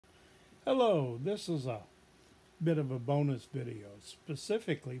Hello, this is a bit of a bonus video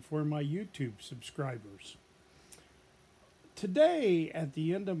specifically for my YouTube subscribers. Today, at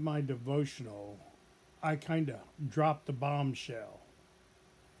the end of my devotional, I kind of dropped a bombshell.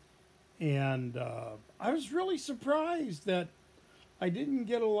 And I was really surprised that I didn't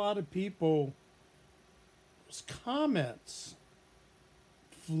get a lot of people's comments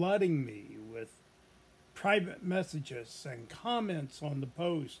flooding me with private messages and comments on the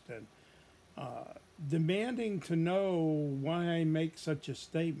post and demanding to know why I make such a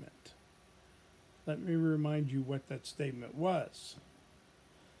statement. Let me remind you what that statement was.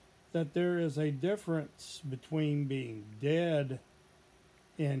 That there is a difference between being dead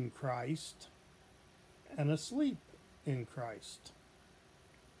in Christ and asleep in Christ.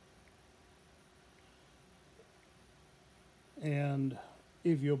 And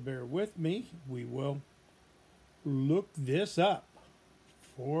if you'll bear with me, we will look this up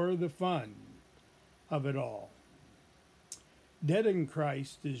for the fun of it all. Dead in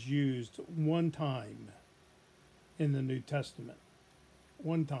Christ is used one time in the New Testament.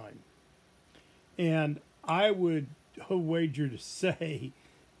 One time. And I would wager to say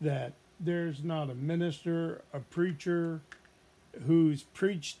that there's not a minister, a preacher who's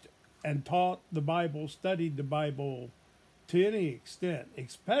preached and taught the Bible, studied the Bible to any extent,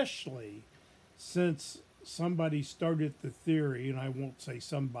 especially since somebody started the theory, and I won't say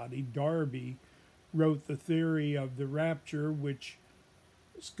somebody, Darby wrote the theory of the rapture, which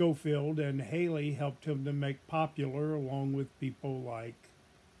Scofield and Haley helped him to make popular, along with people like,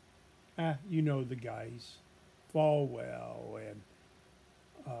 you know the guys, Falwell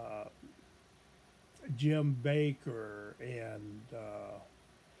and Jim Baker and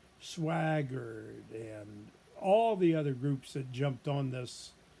Swaggart and all the other groups that jumped on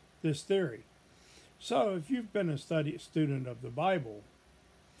this theory. So if you've been a student of the Bible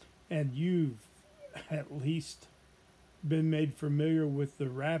and you've at least been made familiar with the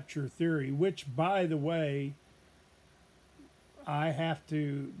rapture theory, which, by the way, I have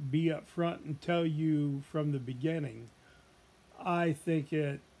to be upfront and tell you from the beginning, I think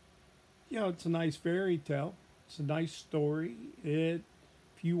it's a nice fairy tale. It's a nice story. If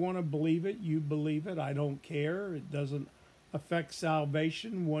you want to believe it, you believe it. I don't care. It doesn't affect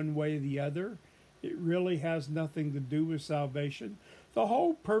salvation one way or the other. It really has nothing to do with salvation. The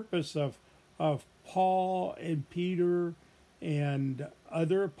whole purpose of Paul and Peter and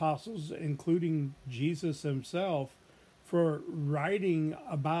other apostles, including Jesus himself, for writing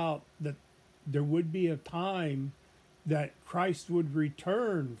about that there would be a time that Christ would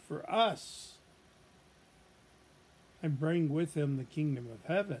return for us and bring with him the kingdom of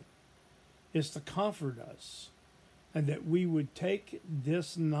heaven, is to comfort us, and that we would take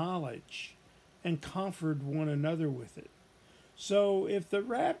this knowledge and comfort one another with it. So if the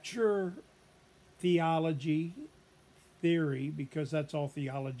rapture theology, theory, because that's all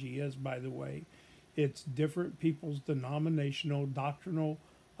theology is, by the way, it's different people's denominational, doctrinal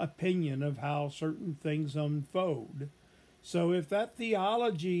opinion of how certain things unfold. So if that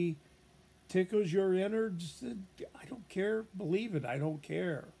theology tickles your innards, I don't care, believe it, I don't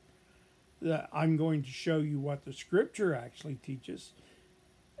care. I'm going to show you what the scripture actually teaches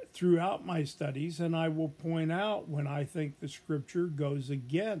throughout my studies, and I will point out when I think the scripture goes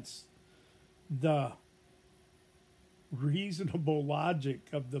against the reasonable logic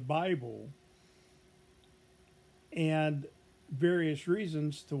of the Bible and various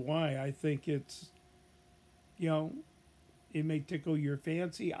reasons to why I think it's, it may tickle your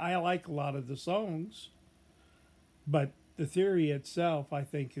fancy. I like a lot of the songs, but the theory itself, I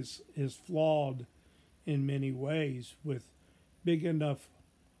think, is flawed in many ways, with big enough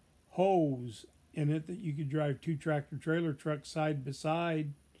holes in it that you could drive two tractor trailer trucks side by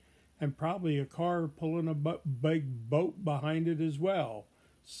side and probably a car pulling a big boat behind it as well,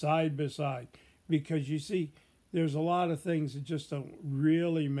 side by side. Because you see, there's a lot of things that just don't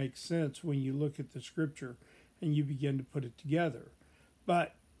really make sense when you look at the scripture and you begin to put it together.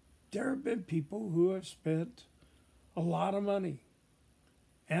 But there have been people who have spent a lot of money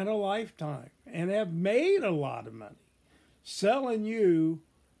and a lifetime and have made a lot of money selling you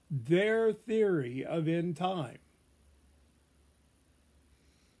their theory of end time.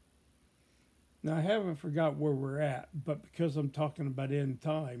 Now, I haven't forgot where we're at, but because I'm talking about end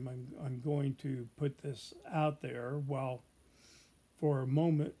time, I'm going to put this out there. While for a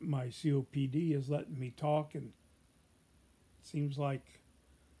moment my COPD is letting me talk, and it seems like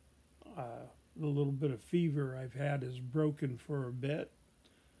the little bit of fever I've had is broken for a bit.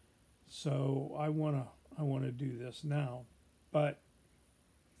 So I wanna do this now. But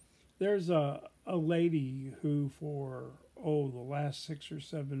there's a lady who for the last 6 or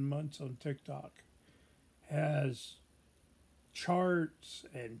 7 months on TikTok has charts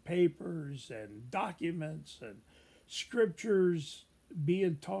and papers and documents and scriptures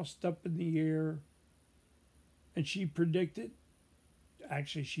being tossed up in the air. And she predicted,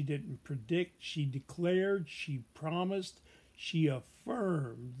 actually, she didn't predict, she declared, she promised, she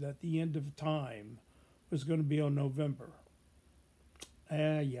affirmed that the end of time was going to be on November.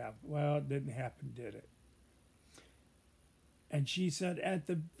 Yeah, well, it didn't happen, did it? And she said at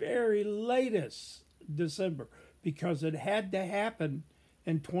the very latest December, because it had to happen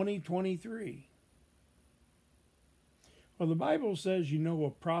in 2023. Well, the Bible says you know a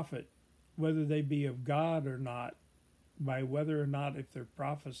prophet, whether they be of God or not, by whether or not if their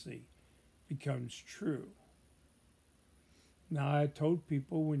prophecy becomes true. Now, I told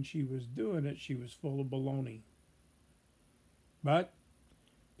people when she was doing it, she was full of baloney. But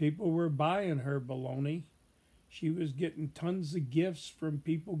people were buying her baloney. She was getting tons of gifts from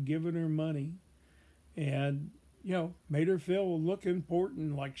people giving her money and, made her feel look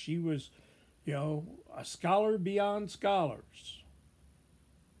important, like she was, a scholar beyond scholars.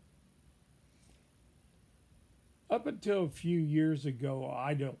 Up until a few years ago,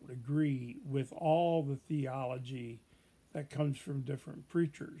 I don't agree with all the theology that comes from different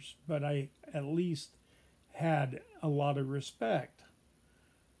preachers, but I at least had a lot of respect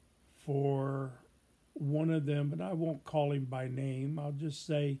for one of them, and I won't call him by name. I'll just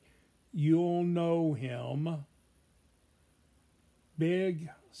say, you'll know him. Big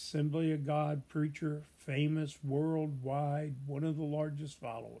Assembly of God preacher, famous worldwide, one of the largest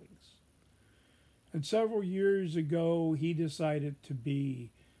followings. And several years ago, he decided to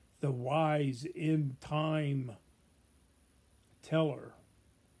be the wise end time teller.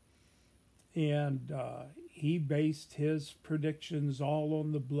 And he based his predictions all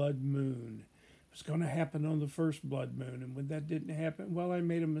on the blood moon. It was going to happen on the first blood moon. And when that didn't happen, well, I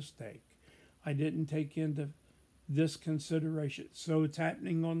made a mistake. I didn't take into this consideration. So it's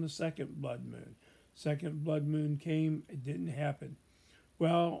happening on the second blood moon. Second blood moon came, it didn't happen.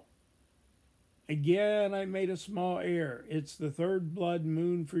 Well, again, I made a small error. It's the third blood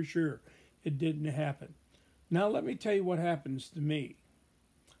moon for sure. It didn't happen. Now let me tell you what happens to me.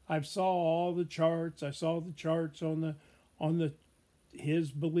 I saw all the charts. I saw the charts on the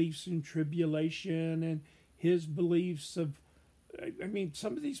his beliefs in tribulation and his beliefs of, I mean,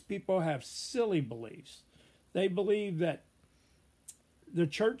 some of these people have silly beliefs. They believe that the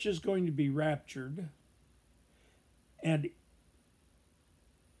church is going to be raptured and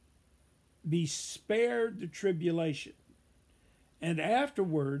be spared the tribulation. And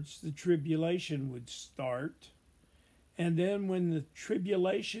afterwards, the tribulation would start. And then when the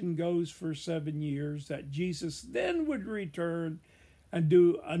tribulation goes for 7 years, that Jesus then would return and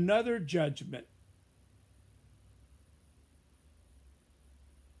do another judgment.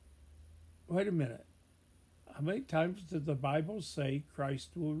 Wait a minute. How many times did the Bible say Christ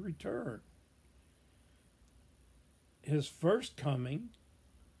will return? His first coming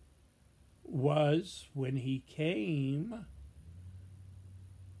was when he came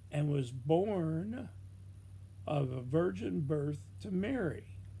and was born of a virgin birth to Mary.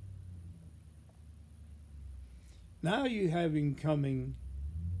 Now you have him coming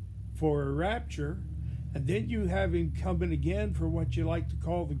for a rapture, and then you have him coming again for what you like to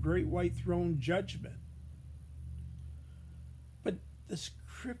call the Great White Throne Judgment. But the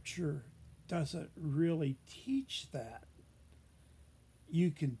scripture doesn't really teach that. You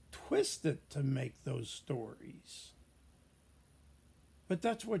can twist it to make those stories. But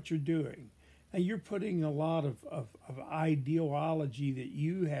that's what you're doing. And you're putting a lot of ideology that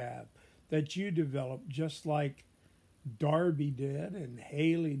you have, that you developed, just like Darby did, and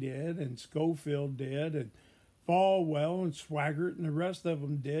Haley did, and Schofield did, and Falwell and Swaggart and the rest of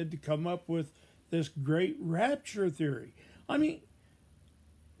them did, to come up with this great rapture theory. I mean,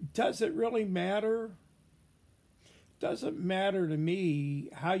 does it really matter? It doesn't matter to me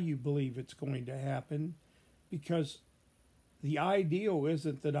how you believe it's going to happen, because the ideal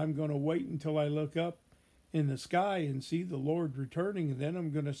isn't that I'm going to wait until I look up in the sky and see the Lord returning, and then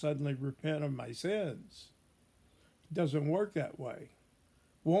I'm going to suddenly repent of my sins. It doesn't work that way.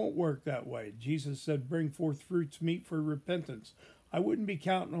 Won't work that way. Jesus said, bring forth fruits meet for repentance. I wouldn't be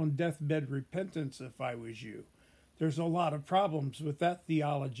counting on deathbed repentance if I was you. There's a lot of problems with that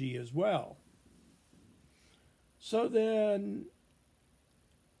theology as well. So then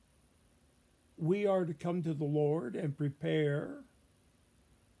we are to come to the Lord and prepare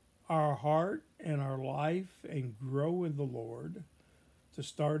our heart and our life and grow in the Lord, to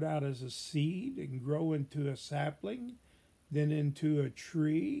start out as a seed and grow into a sapling, then into a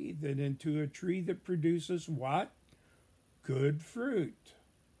tree, then into a tree that produces what? good fruit,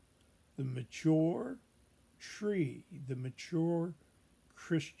 the mature tree, the mature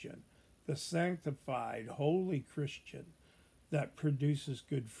Christian, the sanctified, holy Christian that produces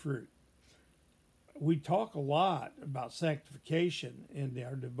good fruit. We talk a lot about sanctification in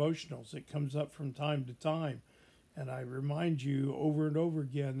our devotionals. It comes up from time to time. And I remind you over and over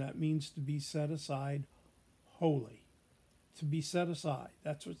again that means to be set aside holy. To be set aside.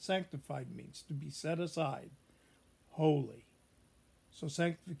 That's what sanctified means, to be set aside holy. So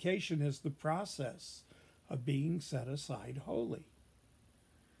sanctification is the process of being set aside holy.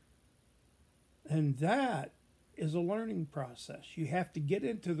 And that is a learning process. You have to get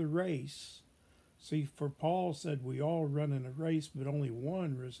into the race. See, for Paul said, we all run in a race, but only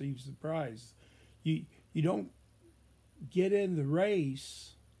one receives the prize. You don't get in the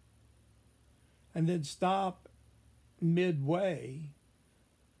race and then stop midway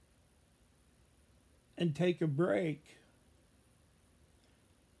and take a break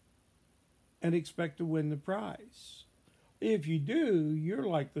and expect to win the prize. If you do, you're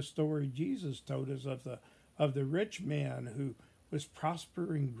like the story Jesus told us of the rich man who was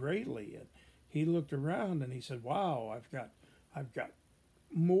prospering greatly, and he looked around and he said, "Wow, I've got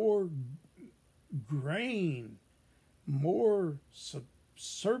more grain, more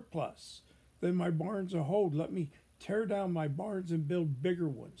surplus than my barns will hold. Let me tear down my barns and build bigger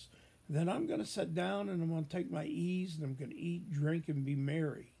ones. And then I'm going to sit down and I'm going to take my ease and I'm going to eat, drink, and be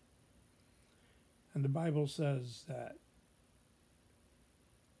merry." And the Bible says that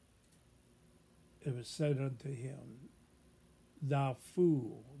it was said unto him, "Thou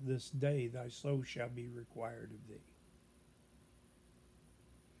fool, this day thy soul shall be required of thee."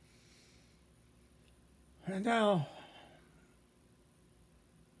 And now,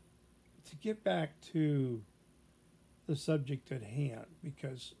 to get back to the subject at hand,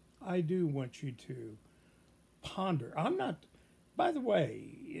 because I do want you to ponder. I'm not, by the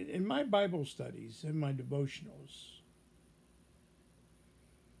way, in my Bible studies, in my devotionals,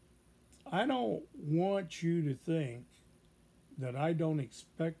 I don't want you to think that I don't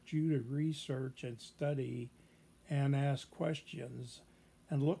expect you to research and study and ask questions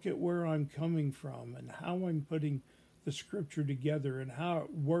and look at where I'm coming from and how I'm putting the scripture together and how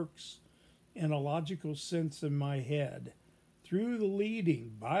it works in a logical sense in my head through the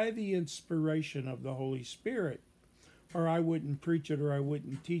leading by the inspiration of the Holy Spirit, or I wouldn't preach it or I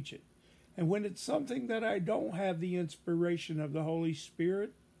wouldn't teach it. And when it's something that I don't have the inspiration of the Holy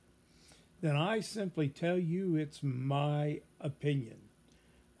Spirit, then I simply tell you it's my opinion.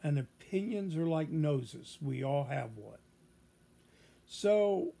 And opinions are like noses. We all have one.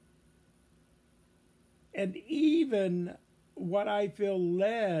 So, and even what I feel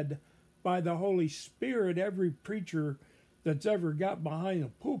led by the Holy Spirit, every preacher that's ever got behind a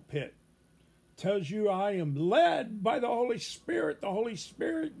pulpit tells you I am led by the Holy Spirit. The Holy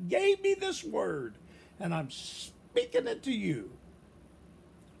Spirit gave me this word, and I'm speaking it to you.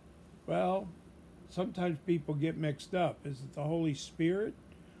 Well, sometimes people get mixed up. Is it the Holy Spirit,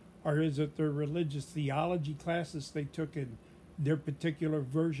 or is it their religious theology classes they took in their particular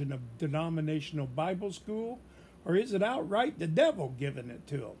version of denominational Bible school, or is it outright the devil giving it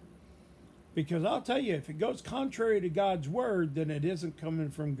to them? Because I'll tell you, if it goes contrary to God's word, then it isn't coming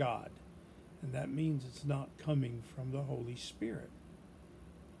from God. And that means it's not coming from the Holy Spirit.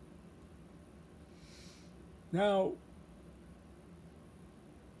 Now,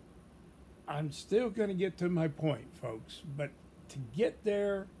 I'm still going to get to my point, folks. But to get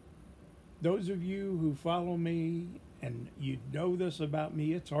there, those of you who follow me and you know this about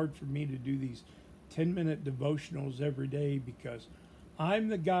me, it's hard for me to do these 10-minute devotionals every day because I'm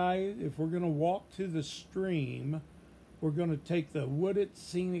the guy, if we're going to walk to the stream, we're going to take the wooded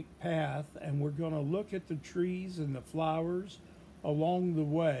scenic path and we're going to look at the trees and the flowers along the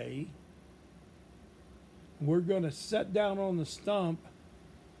way. We're going to sit down on the stump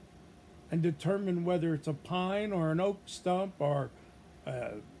and determine whether it's a pine or an oak stump or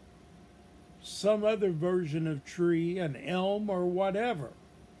some other version of tree, an elm or whatever.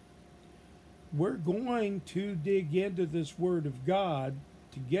 We're going to dig into this Word of God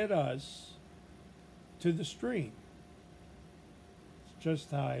to get us to the stream. It's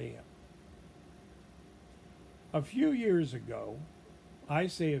just how I am. A few years ago, I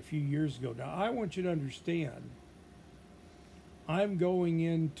say a few years ago, now I want you to understand, I'm going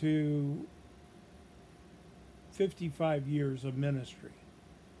into 55 years of ministry.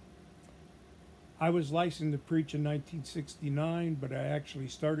 I was licensed to preach in 1969, but I actually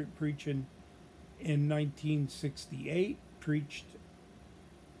started preaching in 1968, preached,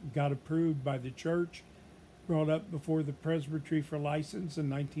 got approved by the church, brought up before the Presbytery for license in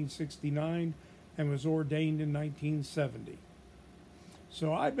 1969, and was ordained in 1970.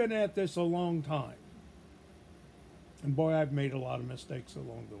 So I've been at this a long time. And boy, I've made a lot of mistakes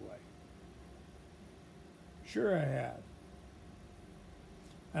along the way. Sure I have.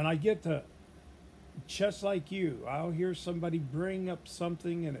 And I get to, just like you, I'll hear somebody bring up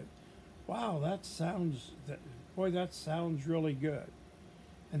something and wow, that sounds really good.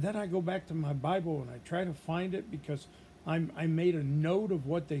 And then I go back to my Bible and I try to find it because I made a note of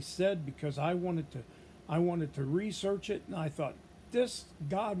what they said because I wanted to research it, and I thought this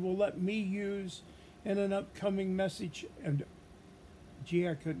God will let me use in an upcoming message, and gee,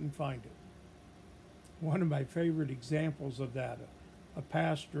 I couldn't find it. One of my favorite examples of that, a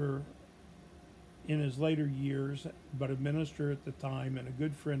pastor in his later years, but a minister at the time and a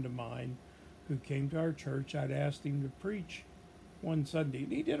good friend of mine who came to our church, I'd asked him to preach one Sunday,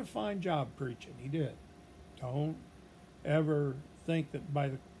 and he did a fine job preaching. He did. Don't ever think that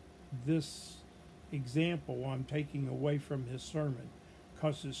by this example I'm taking away from his sermon,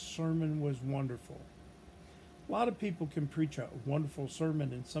 because his sermon was wonderful. A lot of people can preach a wonderful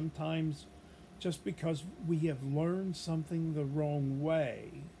sermon, and sometimes just because we have learned something the wrong way,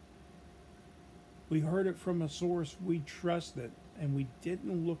 we heard it from a source we trusted and we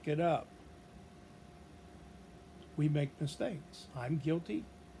didn't look it up, we make mistakes. I'm guilty.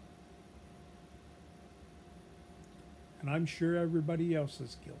 And I'm sure everybody else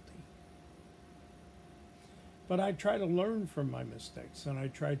is guilty. But I try to learn from my mistakes, and I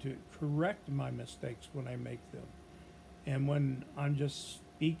try to correct my mistakes when I make them. And when I'm just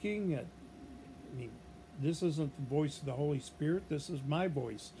speaking, this isn't the voice of the Holy Spirit. This is my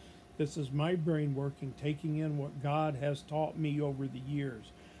voice. This is my brain working, taking in what God has taught me over the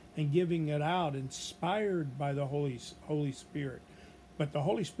years and giving it out, inspired by the Holy Spirit. But the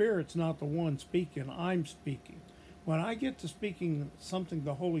Holy Spirit's not the one speaking. I'm speaking. When I get to speaking something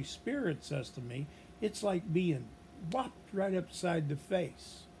the Holy Spirit says to me, it's like being whopped right upside the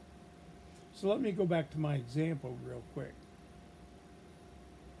face. So let me go back to my example real quick.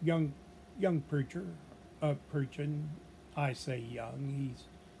 Young preacher, preaching. I say young. He's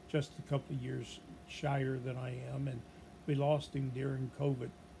just a couple of years shyer than I am, and we lost him during COVID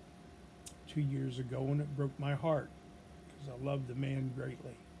 2 years ago, and it broke my heart because I love the man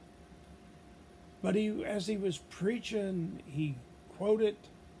greatly. But as he was preaching, he quoted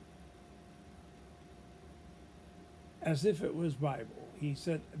as if it was Bible. He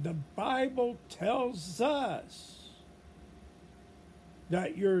said, "The Bible tells us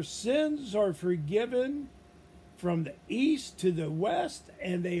that your sins are forgiven from the east to the west,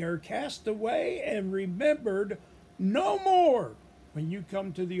 and they are cast away and remembered no more when you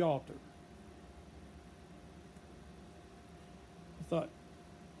come to the altar." I thought,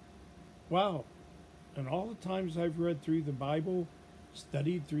 wow. And all the times I've read through the Bible,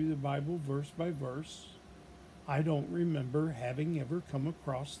 studied through the Bible verse by verse, I don't remember having ever come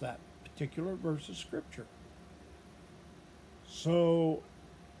across that particular verse of Scripture. So,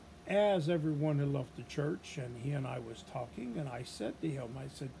 as everyone had left the church and he and I was talking, and I said to him, I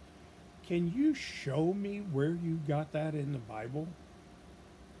said, "Can you show me where you got that in the Bible?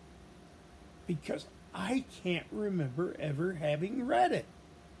 Because I can't remember ever having read it."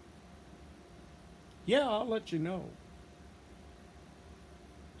 "Yeah, I'll let you know."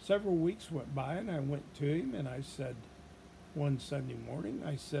 Several weeks went by, and I went to him and I said, one Sunday morning,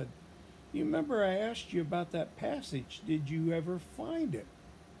 I said, "You remember I asked you about that passage? Did you ever find it?"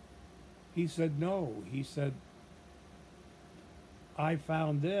 He said, "No." He said, "I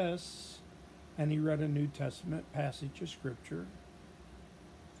found this," and he read a New Testament passage of Scripture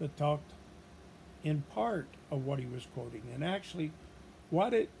that talked in part of what he was quoting. And actually,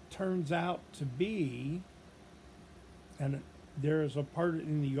 what it turns out to be, and there is a part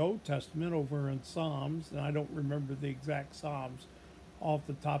in the Old Testament over in Psalms, and I don't remember the exact Psalms off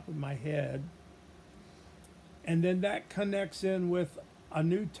the top of my head, and then that connects in with a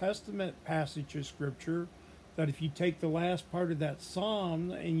New Testament passage of Scripture that if you take the last part of that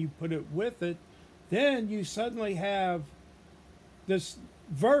Psalm and you put it with it, then you suddenly have this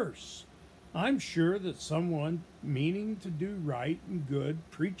verse. I'm sure that someone meaning to do right and good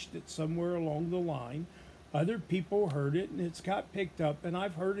preached it somewhere along the line. Other people heard it and it's got picked up, and I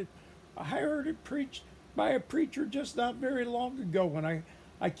heard it preached by a preacher just not very long ago, and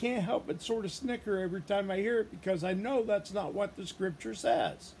I can't help but sort of snicker every time I hear it because I know that's not what the Scripture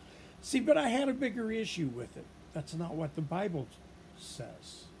says. See, but I had a bigger issue with it. That's not what the Bible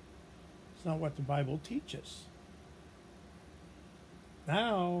says. It's not what the Bible teaches.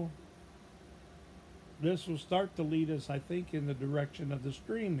 Now, this will start to lead us, I think, in the direction of the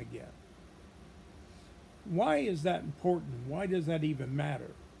stream again. Why is that important? Why does that even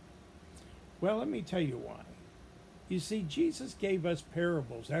matter? Well, let me tell you why. You see, Jesus gave us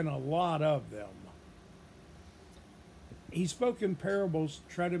parables, and a lot of them. He spoke in parables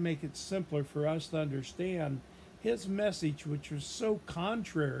to try to make it simpler for us to understand his message, which was so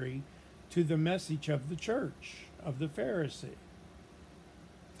contrary to the message of the church, of the Pharisee.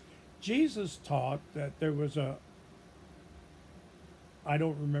 Jesus taught that there was I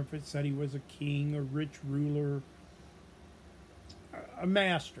don't remember if it said he was a king, a rich ruler, a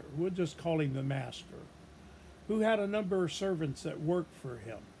master. We'll just call him the master, who had a number of servants that worked for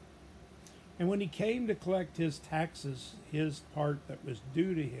him. And when he came to collect his taxes, his part that was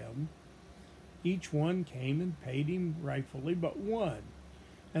due to him, each one came and paid him rightfully but one.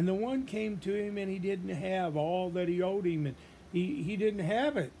 And the one came to him and he didn't have all that he owed him, and he didn't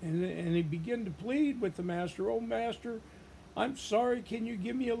have it. And he began to plead with the master, "Oh, master, I'm sorry, can you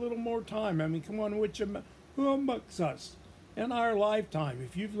give me a little more time? I mean, come on, who amongst us in our lifetime,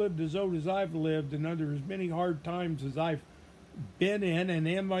 if you've lived as old as I've lived and under as many hard times as I've been in and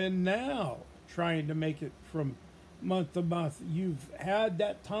am in now, trying to make it from month to month, you've had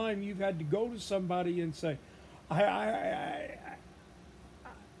that time, you've had to go to somebody and say, I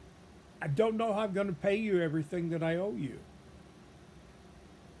don't know how I'm going to pay you everything that I owe you."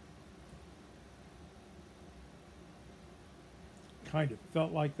 Kind of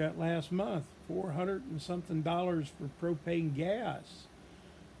felt like that last month. $400 and something for propane gas,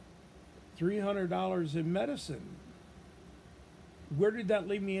 $300 in medicine. Where did that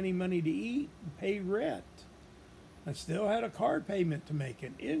leave me any money to eat and pay rent? I still had a car payment to make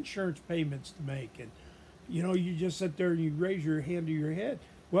and insurance payments to make, and you just sit there and you raise your hand to your head.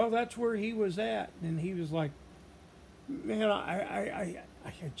 Well, that's where he was at, and he was like, "Man, I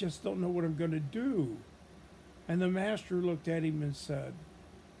just don't know what I'm going to do." And the master looked at him and said,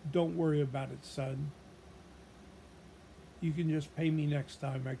 "Don't worry about it, son. You can just pay me next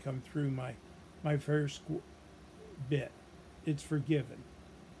time I come through my first bit. It's forgiven.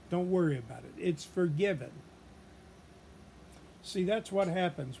 Don't worry about it. It's forgiven." See, that's what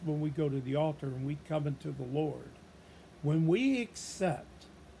happens when we go to the altar and we come into the Lord. When we accept,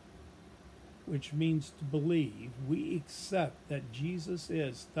 which means to believe, we accept that Jesus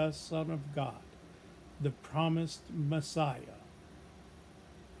is the Son of God, the promised Messiah.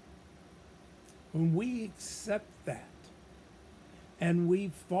 When we accept that and we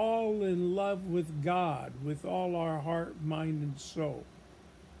fall in love with God with all our heart, mind, and soul,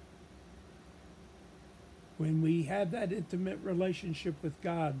 when we have that intimate relationship with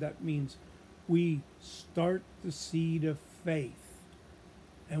God, that means we start the seed of faith.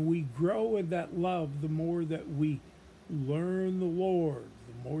 And we grow in that love the more that we learn the Lord,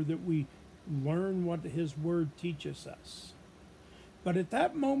 the more that we learn what his word teaches us. But at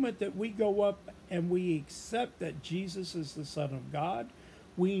that moment that we go up and we accept that Jesus is the Son of God,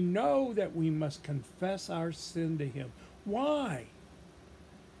 we know that we must confess our sin to him. Why?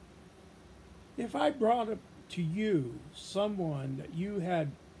 If I brought up to you someone that you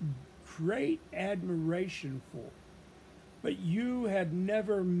had great admiration for, but you had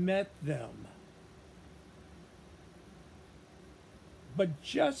never met them, but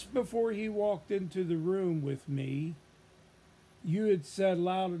just before he walked into the room with me, you had said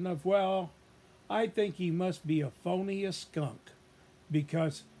loud enough, "Well, I think he must be a phony, a skunk,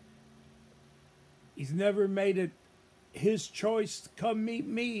 because he's never made it his choice to come meet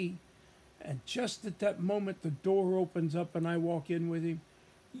me." And just at that moment, the door opens up and I walk in with him,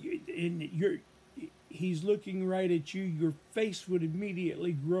 he's looking right at you. Your face would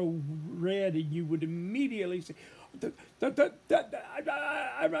immediately grow red and you would immediately say, "I'm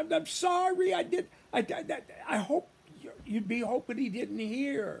sorry, I hope you'd be hoping he didn't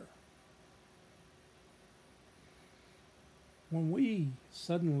hear." When we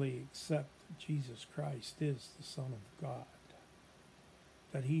suddenly accept Jesus Christ is the Son of God,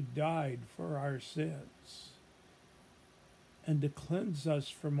 that he died for our sins and to cleanse us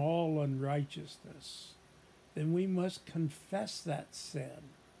from all unrighteousness, then we must confess that sin.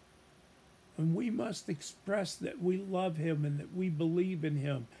 And we must express that we love him and that we believe in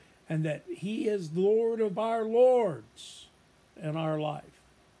him and that he is Lord of our lords in our life.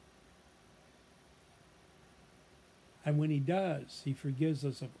 And when he does, he forgives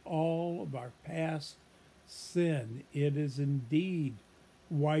us of all of our past sin. It is indeed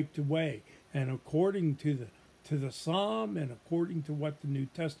wiped away. And according to the Psalm and according to what the New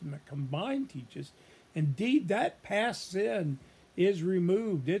Testament combined teaches, indeed that past sin is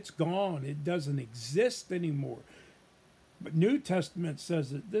removed. It's gone. It doesn't exist anymore. But New Testament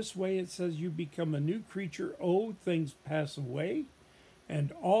says it this way. It says you become a new creature. Old things pass away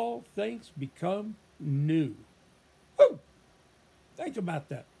and all things become new. Woo! Think about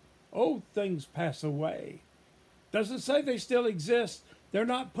that. Old things pass away. Doesn't say they still exist. They're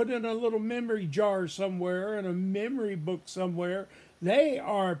not put in a little memory jar somewhere, in a memory book somewhere. They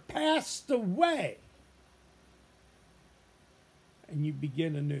are passed away. And you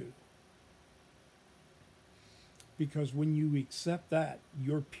begin anew. Because when you accept that,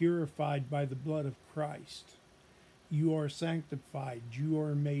 you're purified by the blood of Christ. You are sanctified. You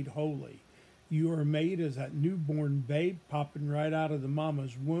are made holy. You are made as that newborn babe popping right out of the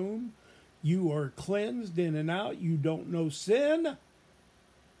mama's womb. You are cleansed in and out. You don't know sin.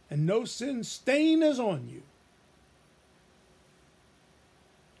 And no sin stain is on you.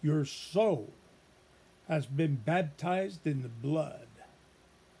 Your soul has been baptized in the blood.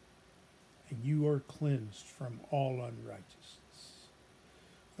 And you are cleansed from all unrighteousness.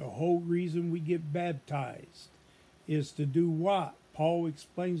 The whole reason we get baptized is to do what? Paul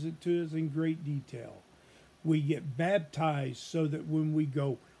explains it to us in great detail. We get baptized so that when we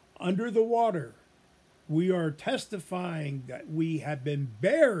go under the water, we are testifying that we have been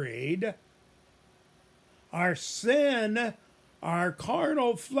buried. Our sin, our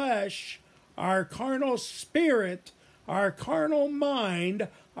carnal flesh, our carnal spirit, our carnal mind,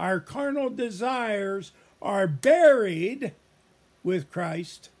 our carnal desires are buried with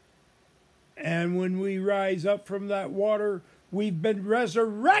Christ. And when we rise up from that water, we've been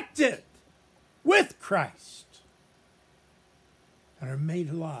resurrected with Christ and are made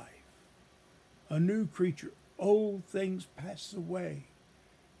alive. A new creature. Old things pass away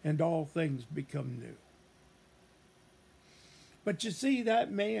and all things become new. But you see,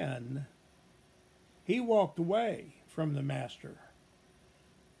 that man, he walked away from the master.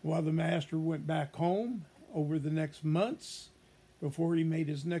 While the master went back home over the next months, before he made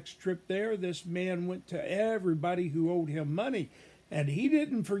his next trip there, this man went to everybody who owed him money. And he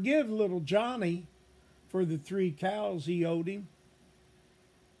didn't forgive little Johnny for the 3 cows he owed him.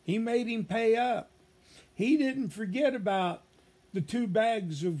 He made him pay up. He didn't forget about the 2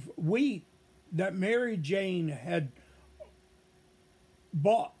 bags of wheat that Mary Jane had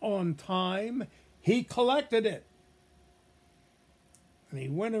bought on time. He collected it. And he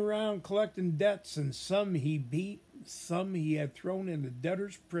went around collecting debts, and some he beat, some he had thrown into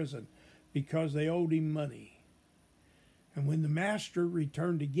debtor's prison because they owed him money. And when the master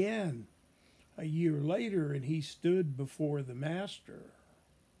returned again a year later and he stood before the master,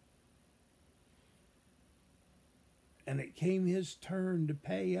 and it came his turn to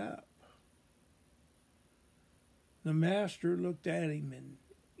pay up, the master looked at him and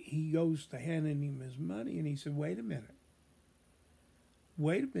he goes to handing him his money, and he said, wait a minute.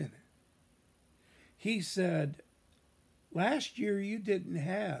 Wait a minute. He said, last year you didn't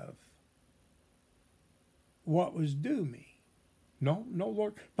have what was due me. No,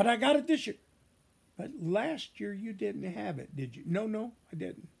 Lord. But I got it this year. But last year you didn't have it, did you? No, I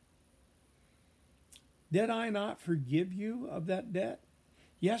didn't. Did I not forgive you of that debt?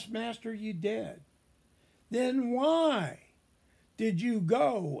 Yes, Master, you did. Then why did you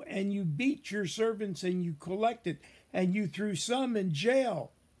go and you beat your servants and you collected and you threw some in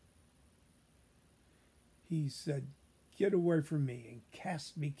jail? He said, get away from me and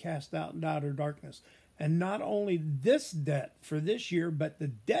be cast out in outer darkness. And not only this debt for this year, but the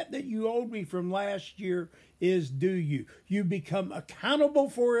debt that you owed me from last year is due you. You become accountable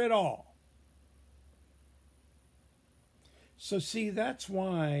for it all. So see, that's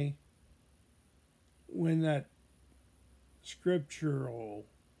why when that scriptural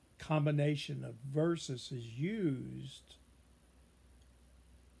combination of verses is used,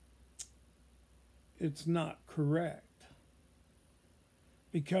 it's not correct.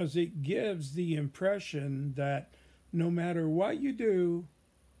 Because it gives the impression that no matter what you do,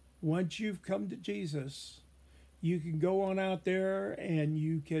 once you've come to Jesus, you can go on out there and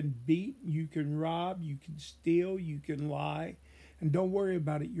you can beat, you can rob, you can steal, you can lie, and don't worry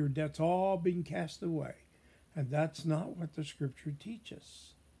about it. Your debt's all being cast away. And that's not what the scripture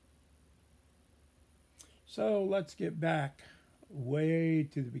teaches. So let's get back way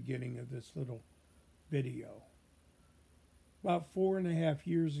to the beginning of this little video. About 4.5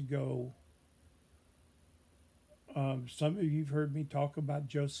 years ago, some of you have heard me talk about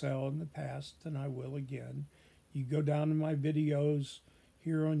Joselle in the past, and I will again. You go down to my videos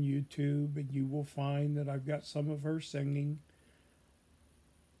here on YouTube, and you will find that I've got some of her singing.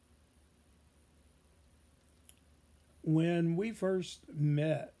 When we first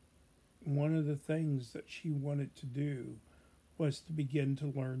met, one of the things that she wanted to do was to begin to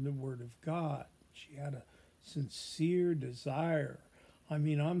learn the Word of God. She had a sincere desire. I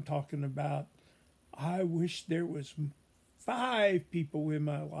mean, I'm talking about, I wish there was 5 people in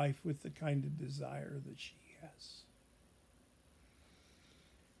my life with the kind of desire that she has.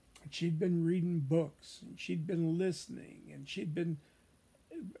 she'd been reading books, and she'd been listening,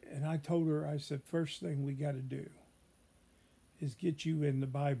 and I told her, I said, first thing we got to do is get you in the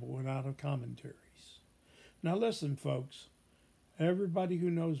Bible and out of commentaries. Now listen, folks, everybody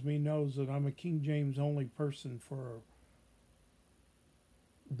who knows me knows that I'm a King James only person for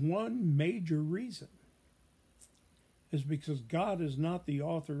one major reason, is because God is not the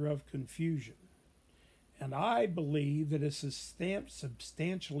author of confusion. And I believe that it's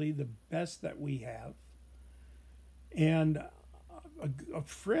substantially the best that we have. And a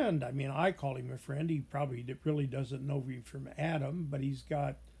friend, I mean, I call him a friend. He probably really doesn't know me from Adam, but he's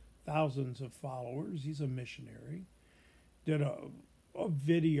got thousands of followers. He's a missionary. Did a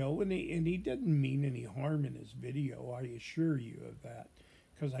video, and he didn't mean any harm in his video. I assure you of that,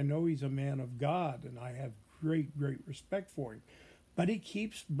 because I know he's a man of God, and I have great respect for him. But he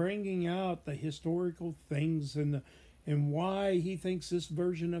keeps bringing out the historical things and why he thinks this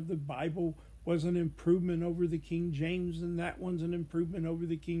version of the Bible was an improvement over the King James, and that one's an improvement over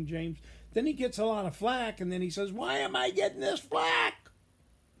the King James. Then he gets a lot of flack, and then he says, "Why am I getting this flack?"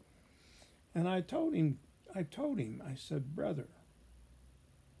 And I told him, I said, "Brother,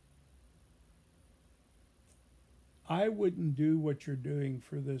 I wouldn't do what you're doing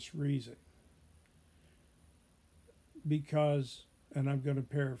for this reason. Because," and I'm going to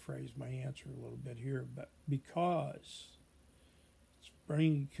paraphrase my answer a little bit here, but because it's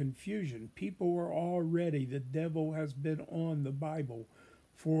bringing confusion. People are already, the devil has been on the Bible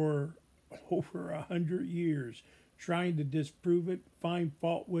for over 100 years, trying to disprove it, find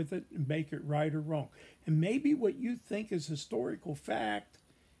fault with it, and make it right or wrong. And maybe what you think is historical fact,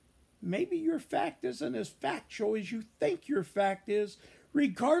 maybe your fact isn't as factual as you think your fact is,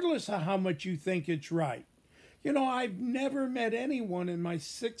 regardless of how much you think it's right. You know, I've never met anyone in my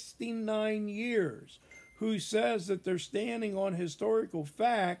 69 years who says that they're standing on historical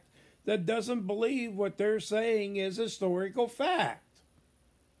fact that doesn't believe what they're saying is historical fact.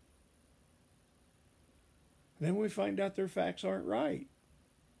 Then we find out their facts aren't right.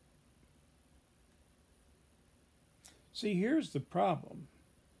 See, here's the problem,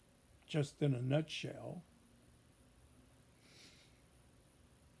 just in a nutshell.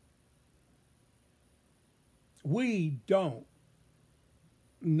 We don't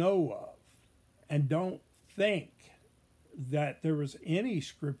know of and don't think that there was any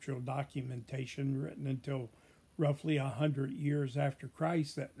scriptural documentation written until roughly 100 years after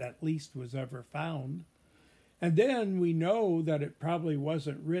Christ that at least was ever found. And then we know that it probably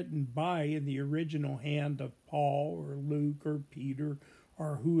wasn't written by in the original hand of Paul or Luke or Peter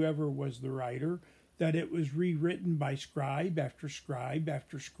or whoever was the writer, that it was rewritten by scribe after scribe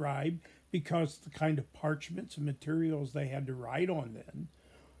after scribe, because the kind of parchments and materials they had to write on then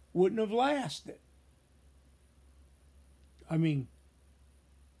wouldn't have lasted. I mean,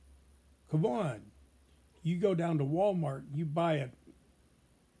 come on. You go down to Walmart, you buy a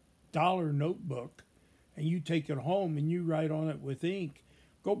 $1 notebook, and you take it home and you write on it with ink.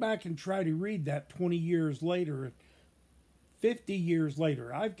 Go back and try to read that 20 years later, 50 years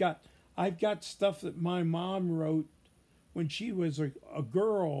later. I've got stuff that my mom wrote when she was a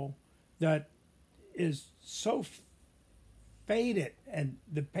girl that is so faded and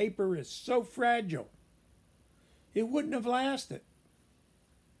the paper is so fragile. It wouldn't have lasted.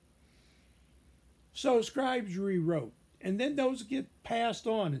 So scribes rewrote, and then those get passed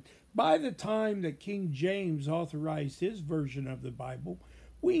on. And by the time that King James authorized his version of the Bible,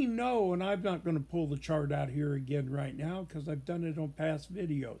 we know, and I'm not going to pull the chart out here again right now because I've done it on past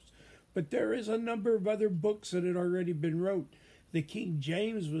videos, but there is a number of other books that had already been wrote. The King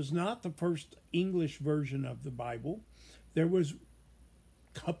James was not the first English version of the Bible. There was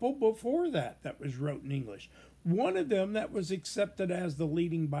a couple before that was wrote in English. One of them that was accepted as the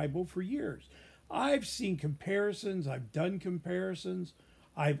leading Bible for years. I've seen comparisons. I've done comparisons.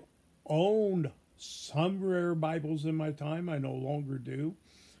 I've owned some rare Bibles in my time. I no longer do.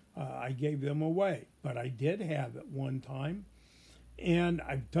 I gave them away, but I did have at one time. And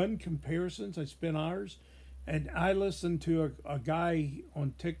I've done comparisons. I spent hours. And I listened to a guy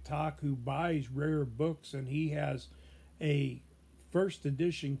on TikTok who buys rare books, and he has a first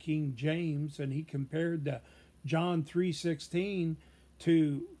edition King James, and he compared the John 3:16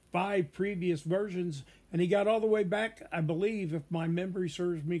 to 5 previous versions, and he got all the way back, I believe, if my memory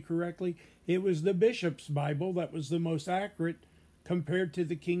serves me correctly, it was the Bishop's Bible that was the most accurate compared to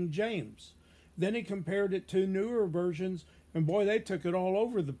the King James. Then he compared it to newer versions, and boy, they took it all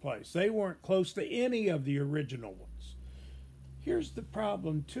over the place. They weren't close to any of the original ones. Here's the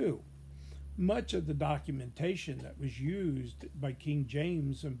problem, too. Much of the documentation that was used by King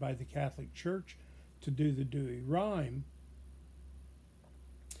James and by the Catholic Church to do the Douay Rhyme,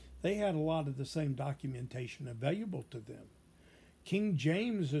 they had a lot of the same documentation available to them. King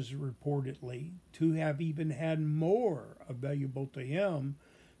James is reportedly to have even had more available to him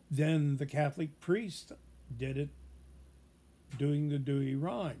than the Catholic priest did it doing the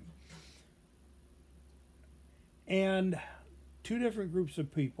Douay-Rheims. And two different groups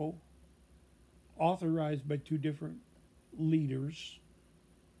of people, authorized by two different leaders,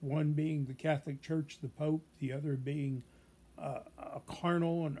 one being the Catholic Church, the Pope, the other being a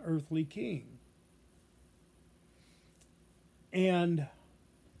carnal and earthly king. And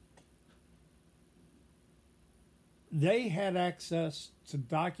they had access to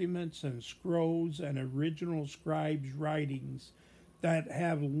documents and scrolls and original scribes' writings that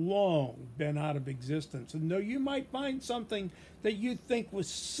have long been out of existence. And though you might find something that you think was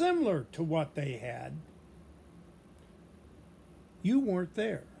similar to what they had, you weren't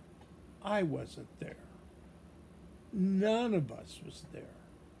there. I wasn't there. None of us was there.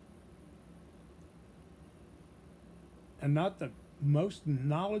 And not the most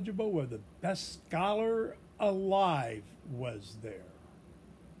knowledgeable or the best scholar alive was there,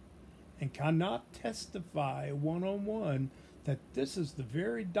 and cannot testify one-on-one that this is the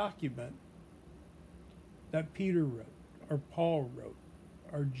very document that Peter wrote, or Paul wrote,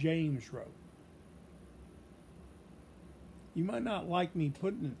 or James wrote. You might not like me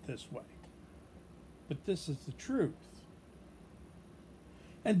putting it this way, but this is the truth.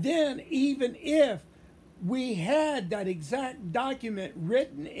 And then, even if we had that exact document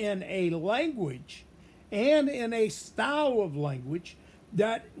written in a language and in a style of language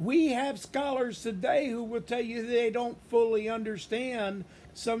that we have scholars today who will tell you they don't fully understand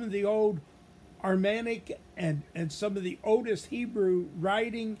some of the old Aramaic and some of the oldest Hebrew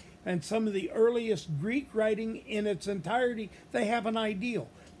writing and some of the earliest Greek writing in its entirety. They have an ideal.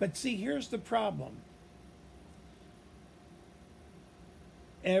 But see, here's the problem.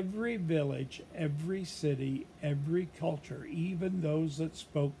 Every village, every city, every culture, even those that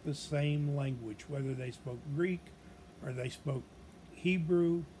spoke the same language, whether they spoke Greek or they spoke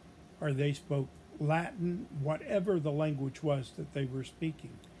Hebrew or they spoke Latin, whatever the language was that they were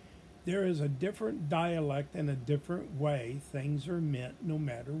speaking, there is a different dialect and a different way things are meant no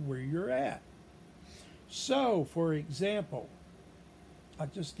matter where you're at. So, for example, I'll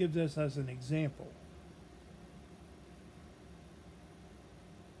just give this as an example.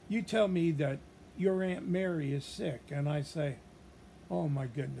 You tell me that your Aunt Mary is sick, and I say, oh my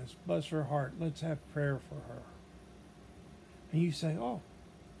goodness, bless her heart, let's have prayer for her. And you say, oh,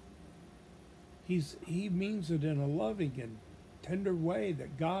 he means it in a loving and tender way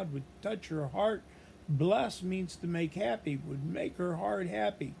that God would touch her heart. Bless means to make happy, would make her heart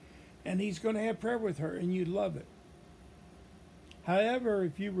happy. And he's going to have prayer with her, and you'd love it. However,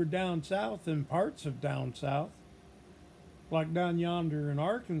 if you were down south, in parts of down south, like down yonder in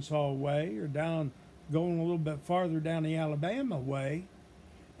Arkansas way, or down going a little bit farther down the Alabama way,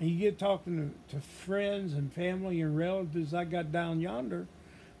 and you get talking to friends and family and relatives I got down yonder,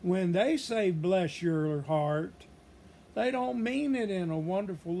 when they say bless your heart, they don't mean it in a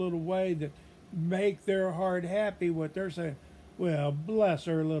wonderful little way that make their heart happy. What they're saying, well, bless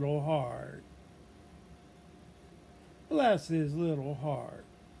her little heart. Bless his little heart.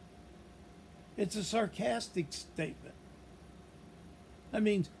 It's a sarcastic statement. That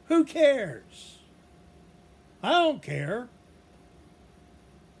means, who cares? I don't care.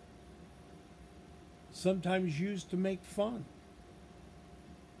 Sometimes used to make fun.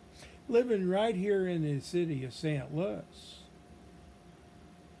 Living right here in the city of St. Louis,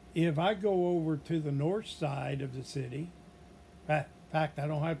 if I go over to the north side of the city, in fact, I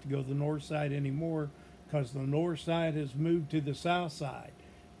don't have to go to the north side anymore because the north side has moved to the south side.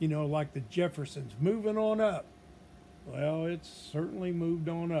 You know, like the Jeffersons, moving on up. Well, it's certainly moved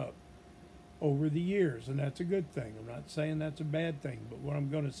on up over the years, and that's a good thing. I'm not saying that's a bad thing, but what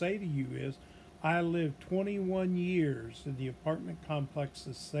I'm going to say to you is I lived 21 years in the apartment complex,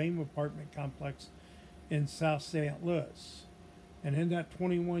 the same apartment complex in South St. Louis. And in that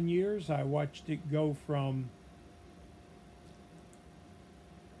 21 years, I watched it go from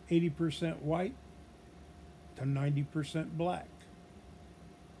 80% white to 90% black.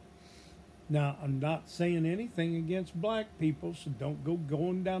 Now, I'm not saying anything against black people, so don't go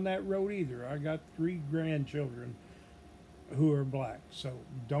going down that road either. I got 3 grandchildren who are black, so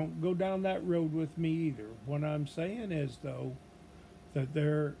don't go down that road with me either. What I'm saying is, though, that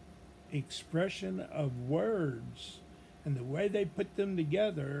their expression of words and the way they put them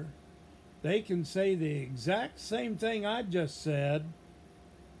together, they can say the exact same thing I just said,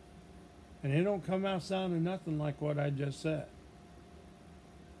 and it don't come out sounding nothing like what I just said.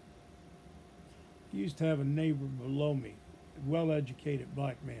 I used to have a neighbor below me. well-educated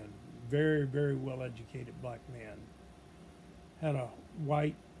black man, very, very well-educated black man, had a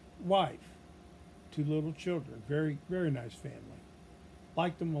white wife, two little children, very, very nice family.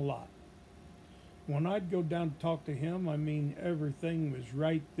 Liked them a lot. When I'd go down to talk to him, I mean, everything was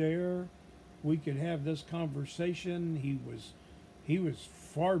right there. We could have this conversation. He was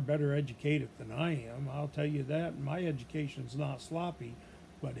far better educated than I am. I'll tell you that. My education's not sloppy,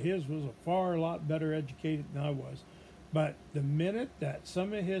 but his was a far lot better educated than I was. But the minute that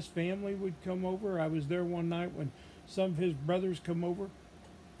some of his family would come over, I was there one night when some of his brothers come over.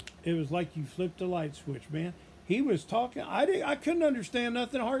 It was like you flipped a light switch, man. He was talking. I couldn't understand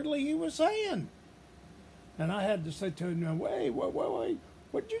nothing hardly he was saying. And I had to say to him, wait,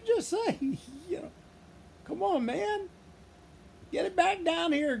 what'd you just say? You know, come on, man. Get it back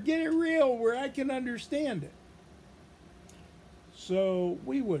down here. Get it real where I can understand it. So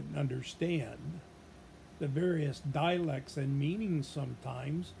we wouldn't understand the various dialects and meanings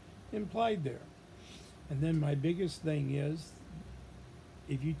sometimes implied there. And then my biggest thing is,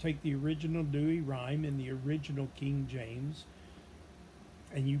 if you take the original Dewey Rhyme and the original King James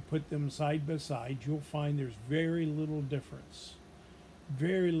and you put them side by side, you'll find there's very little difference.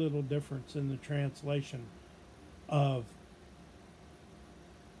 Very little difference in the translation of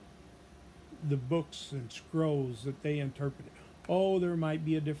the books and scrolls that they interpreted. Oh, there might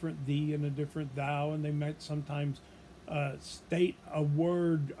be a different thee and a different thou, and they might sometimes state a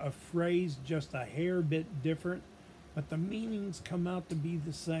word, a phrase just a hair bit different, but the meanings come out to be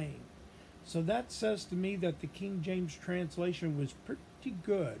the same. So that says to me that the King James translation was pretty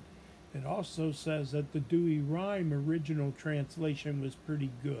good. It also says that the Dewey Rhyme original translation was pretty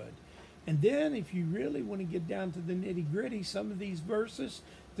good. And then if you really want to get down to the nitty gritty, some of these verses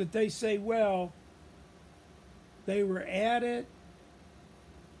that they say, well, they were added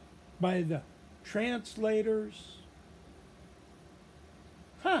by the translators.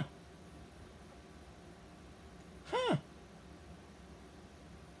 Huh.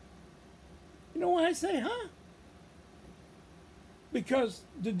 You know why I say huh? Because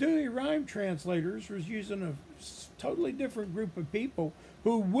the Dewey Rhyme translators was using a totally different group of people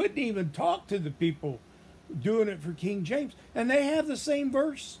who wouldn't even talk to the people doing it for King James. And they have the same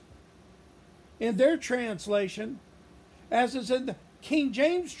verse in their translation as is in the King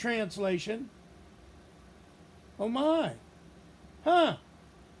James translation. Oh my. Huh.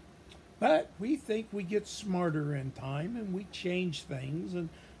 But we think we get smarter in time and we change things, and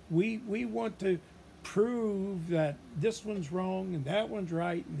we want to prove that this one's wrong and that one's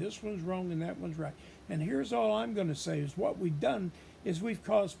right and this one's wrong and that one's right. And here's all I'm going to say is what we've done is we've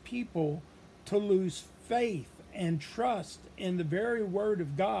caused people to lose faith and trust in the very word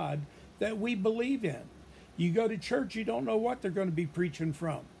of God that we believe in. You go to church, you don't know what they're going to be preaching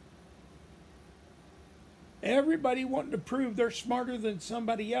from. Everybody wanting to prove they're smarter than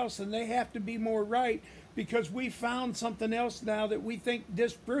somebody else and they have to be more right because we found something else now that we think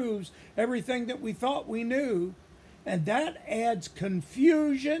disproves everything that we thought we knew. And that adds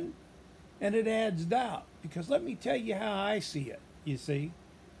confusion and it adds doubt. Because let me tell you how I see it, you see.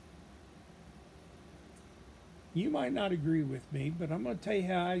 You might not agree with me, but I'm going to tell you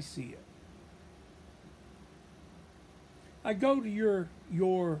how I see it. I go to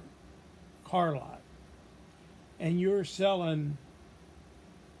your car lot and you're selling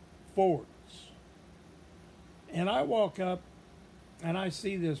Fords. And I walk up and I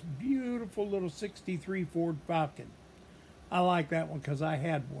see this beautiful little 63 Ford Falcon. I like that one because I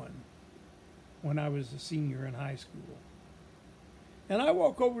had one when I was a senior in high school. And I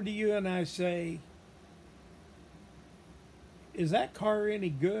walk over to you and I say, is that car any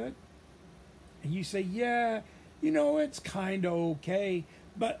good? And you say, yeah, you know, it's kind of okay.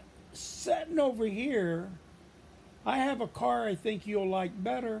 But sitting over here, I have a car I think you'll like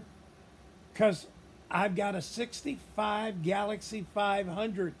better because I've got a 65 Galaxy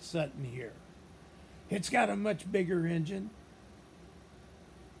 500 sitting here. It's got a much bigger engine.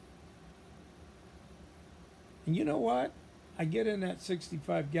 And you know what? I get in that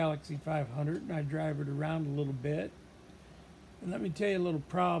 65 Galaxy 500 and I drive it around a little bit. And let me tell you a little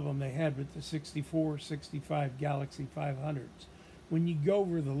problem they had with the 64, 65 Galaxy 500s. When you go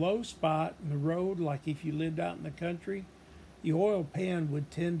over the low spot in the road, like if you lived out in the country, the oil pan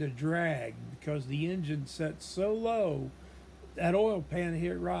would tend to drag because the engine set so low that oil pan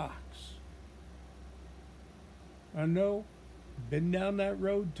hit rocks. I know, been down that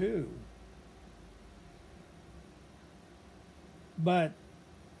road too. But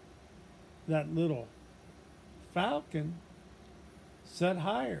that little Falcon set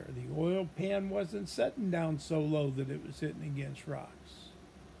higher. The oil pan wasn't setting down so low that it was hitting against rocks.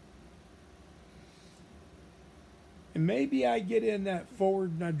 And maybe I get in that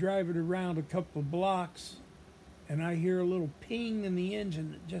Ford and I drive it around a couple of blocks and I hear a little ping in the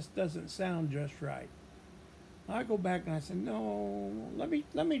engine that just doesn't sound just right. I go back and I say, no, let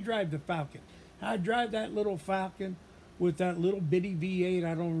me drive the Falcon. I drive that little Falcon with that little bitty V8.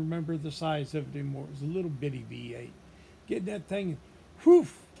 I don't remember the size of it anymore. It was a little bitty V8. Get that thing, whew,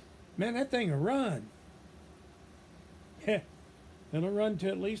 man, that thing will run. It'll run to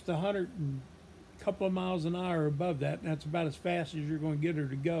at least 100 and a couple of miles an hour above that, and that's about as fast as you're going to get her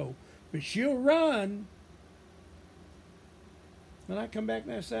to go. But she'll run. And I come back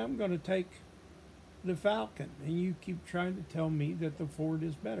and I say, I'm going to take the Falcon. And you keep trying to tell me that the Ford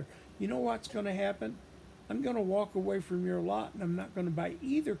is better. You know what's going to happen? I'm going to walk away from your lot and I'm not going to buy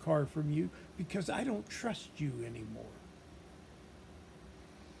either car from you because I don't trust you anymore.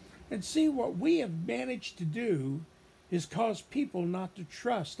 And see, what we have managed to do is cause people not to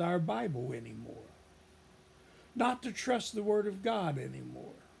trust our Bible anymore, not to trust the Word of God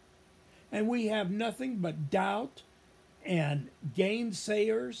anymore. And we have nothing but doubt and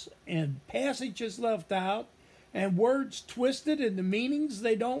gainsayers and passages left out and words twisted into meanings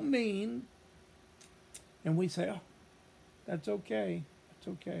they don't mean. And we say, oh, that's okay. That's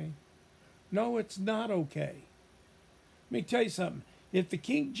okay. No, it's not okay. Let me tell you something. If the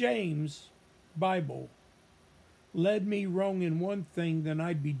King James Bible led me wrong in one thing, then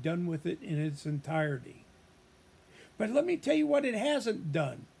I'd be done with it in its entirety. But let me tell you what it hasn't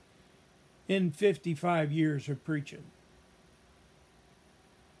done in 55 years of preaching.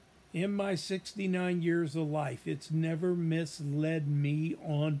 In my 69 years of life, it's never misled me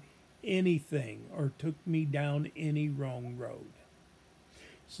on anything or took me down any wrong road.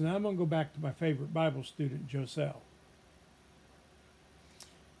 So now I'm going to go back to my favorite Bible student, Joselle.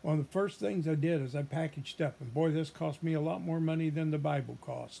 One of the first things I did is I packaged up, and boy, this cost me a lot more money than the Bible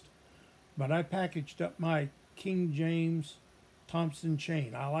cost. But I packaged up my King James Thompson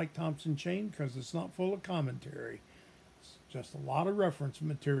chain. I like Thompson chain because it's not full of commentary. It's just a lot of reference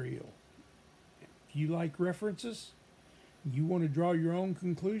material. If you like references, you want to draw your own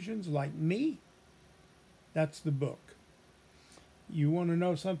conclusions like me, that's the book. You want to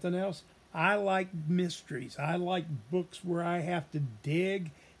know something else? I like mysteries. I like books where I have to dig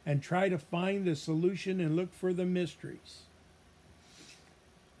and try to find the solution and look for the mysteries.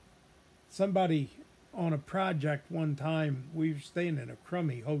 Somebody on a project one time, we were staying in a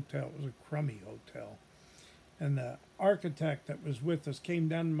crummy hotel. It was a crummy hotel. And the architect that was with us came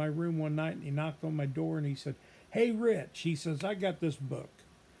down to my room one night and he knocked on my door and he said, "Hey, Rich," he says, "I got this book."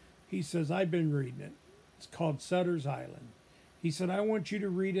 He says, "I've been reading it. It's called Sutter's Island." He said, "I want you to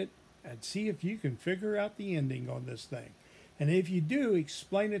read it and see if you can figure out the ending on this thing. And if you do,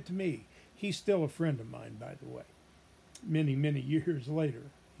 explain it to me." He's still a friend of mine, by the way. Many, many years later,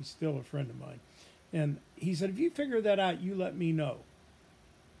 he's still a friend of mine. And he said, "If you figure that out, you let me know."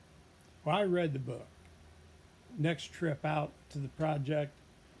 Well, I read the book. Next trip out to the project,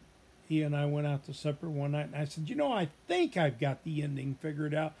 he and I went out to supper one night, and I said, I think I've got the ending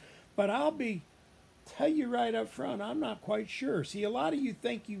figured out, but tell you right up front, I'm not quite sure. See, a lot of you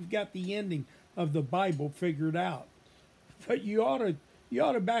think you've got the ending of the Bible figured out, but you ought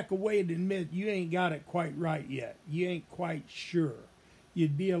to back away and admit you ain't got it quite right yet. You ain't quite sure.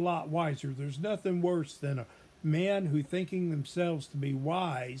 You'd be a lot wiser. There's nothing worse than a man who, thinking themselves to be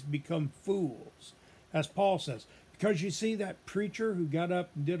wise, become fools. As Paul says, because you see that preacher who got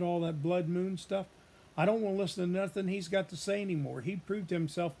up and did all that blood moon stuff, I don't want to listen to nothing he's got to say anymore. He proved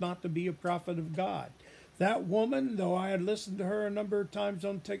himself not to be a prophet of God. That woman, though I had listened to her a number of times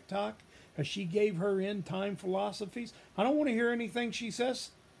on TikTok, as she gave her end time philosophies, I don't want to hear anything she says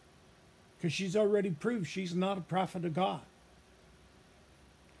because she's already proved she's not a prophet of God.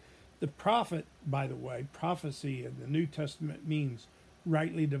 The prophet, by the way, prophecy in the New Testament means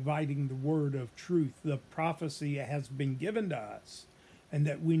rightly dividing the word of truth. The prophecy has been given to us, and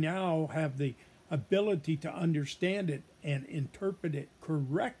that we now have the ability to understand it and interpret it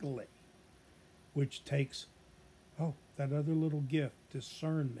correctly, which takes, that other little gift,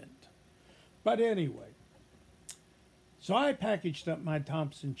 discernment. But anyway, so I packaged up my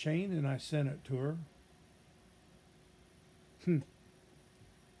Thompson chain and I sent it to her.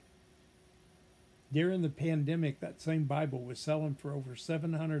 During the pandemic, that same Bible was selling for over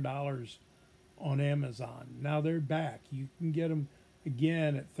 $700 on Amazon. Now they're back. You can get them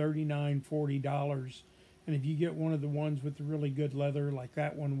again at $39, $40. And if you get one of the ones with the really good leather like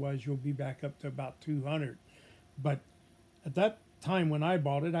that one was, you'll be back up to about $200. But at that time when I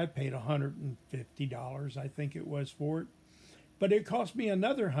bought it, I paid $150, I think it was, for it. But it cost me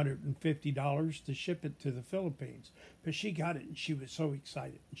another $150 to ship it to the Philippines. But she got it and she was so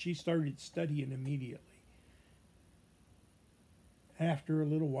excited. She started studying immediately. After a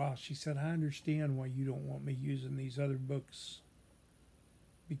little while, she said, I understand why you don't want me using these other books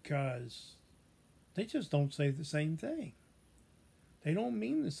because they just don't say the same thing. They don't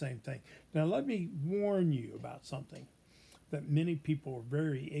mean the same thing. Now, let me warn you about something that many people are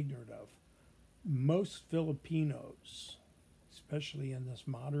very ignorant of. Most Filipinos, especially in this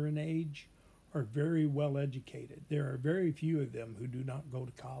modern age, are very well educated. There are very few of them who do not go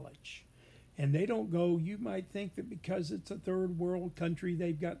to college. And they don't go, you might think that because it's a third world country,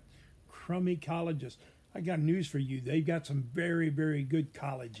 they've got crummy colleges. I got news for you. They've got some very, very good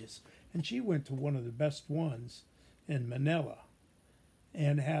colleges. And she went to one of the best ones in Manila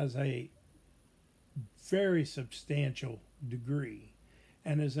and has a very substantial degree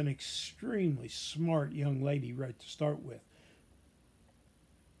and is an extremely smart young lady right to start with.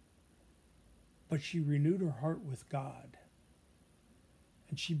 But she renewed her heart with God.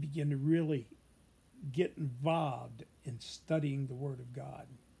 And she began to really get involved in studying the Word of God.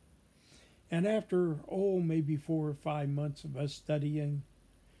 And after, maybe 4 or 5 months of us studying,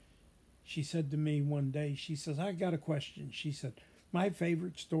 she said to me one day, she says, I got a question. She said, my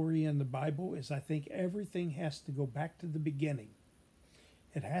favorite story in the Bible is I think everything has to go back to the beginning.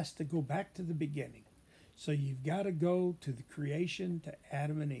 It has to go back to the beginning. So you've got to go to the creation, to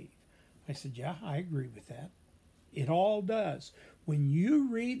Adam and Eve. I said, yeah, I agree with that. It all does. When you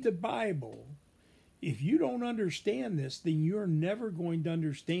read the Bible, if you don't understand this, then you're never going to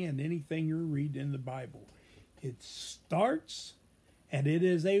understand anything you're reading in the Bible. It starts, and it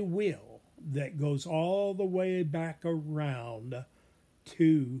is a wheel that goes all the way back around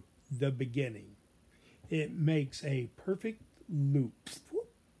to the beginning. It makes a perfect loop,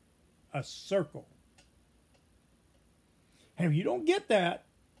 a circle. And if you don't get that,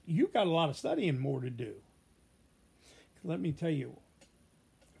 you've got a lot of studying more to do. Let me tell you,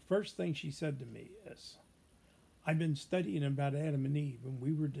 the first thing she said to me is, I've been studying about Adam and Eve, and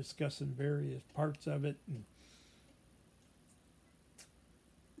we were discussing various parts of it. And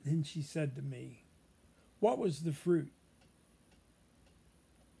then she said to me, what was the fruit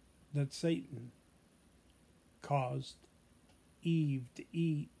that Satan caused Eve to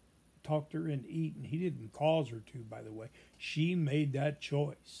eat, talked her into eating? He didn't cause her to, by the way. She made that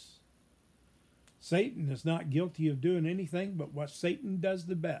choice. Satan is not guilty of doing anything but what Satan does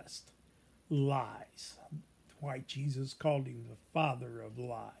the best, lies. That's why Jesus called him the father of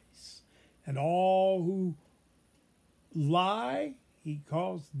lies. And all who lie, he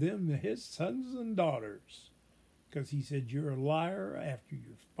calls them his sons and daughters. Because he said, you're a liar after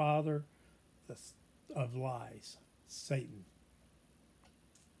your father of lies, Satan.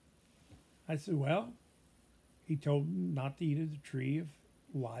 I said, well, he told them not to eat of the tree of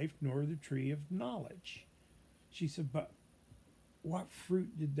life nor the tree of knowledge. She said, but what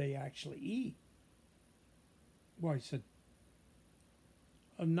fruit did they actually eat? Well, I said,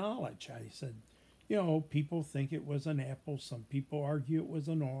 of knowledge. I said, people think it was an apple. Some people argue it was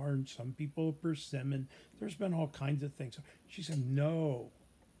an orange. Some people a persimmon. There's been all kinds of things. She said, no,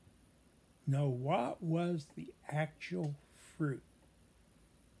 what was the actual fruit?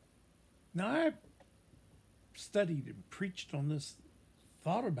 Now, I've studied and preached on this,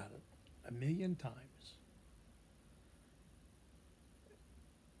 thought about it a million times.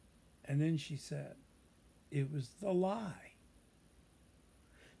 And then she said, it was the lie.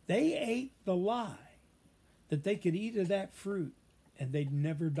 They ate the lie that they could eat of that fruit and they'd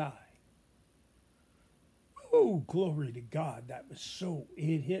never die. Oh, glory to God. That was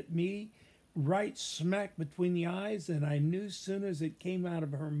it hit me right smack between the eyes, and I knew as soon as it came out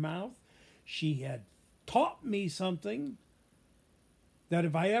of her mouth, she had taught me something that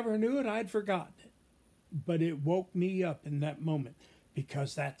if I ever knew it, I'd forgotten it. But it woke me up in that moment,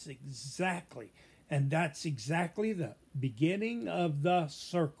 because that's exactly the beginning of the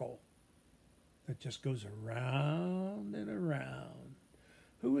circle that just goes around and around.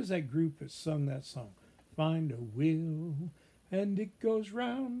 Who was that group that sung that song? Find a wheel, and it goes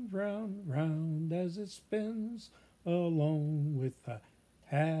round, round, round as it spins along with a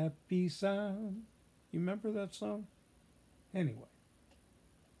happy sound. You remember that song? Anyway.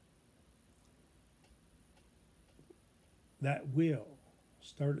 That wheel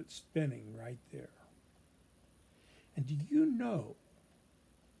started spinning right there. And do you know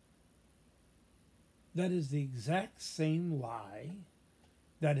that is the exact same lie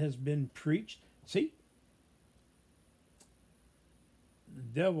that has been preached? See, the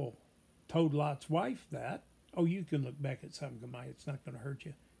devil told Lot's wife that. Oh, you can look back at Sodom and Gomorrah. It's not going to hurt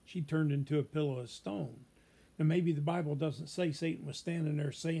you. She turned into a pillow of stone. Now, maybe the Bible doesn't say Satan was standing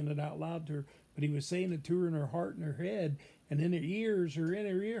there saying it out loud to her, but he was saying it to her in her heart and her head, and in her ears, her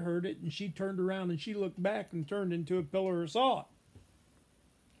inner ear heard it, and she turned around and she looked back and turned into a pillar of salt.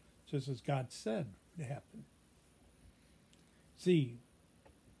 just as God said would happen. See,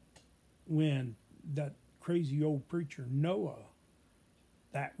 when that crazy old preacher Noah,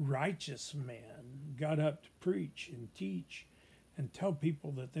 that righteous man, got up to preach and teach and tell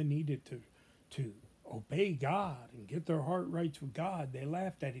people that they needed to obey God and get their heart right with God, they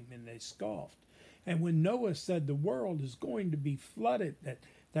laughed at him and they scoffed. And when Noah said the world is going to be flooded,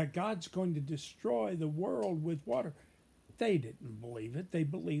 that God's going to destroy the world with water, they didn't believe it. They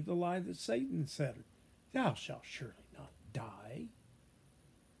believed the lie that Satan said. Thou shalt surely not die.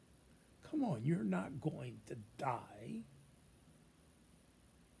 Come on, you're not going to die.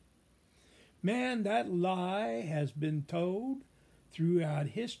 Man, that lie has been told throughout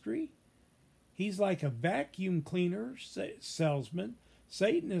history. He's like a vacuum cleaner salesman.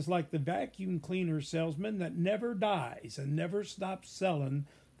 Satan is like the vacuum cleaner salesman that never dies and never stops selling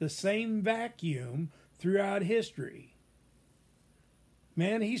the same vacuum throughout history.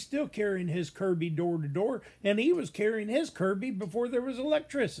 Man, he's still carrying his Kirby door to door, and he was carrying his Kirby before there was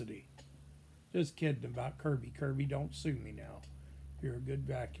electricity. Just kidding about Kirby. Kirby, don't sue me now. You're a good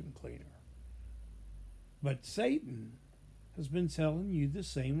vacuum cleaner. But Satan has been telling you the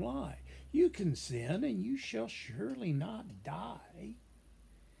same lie. You can sin and you shall surely not die.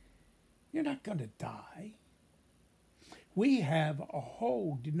 You're not going to die. We have a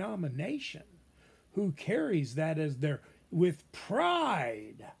whole denomination who carries that as with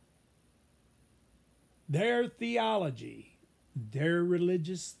pride, their theology, their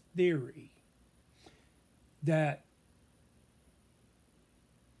religious theory, that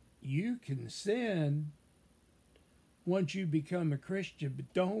you can sin once you become a Christian,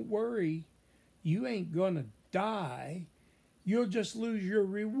 but don't worry, you ain't going to die. You'll just lose your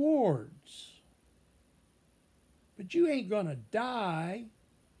rewards. But you ain't going to die.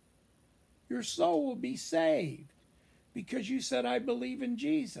 Your soul will be saved because you said, I believe in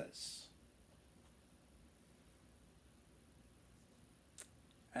Jesus.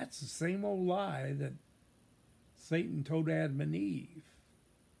 That's the same old lie that Satan told Adam and Eve.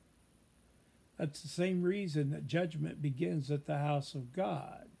 That's the same reason that judgment begins at the house of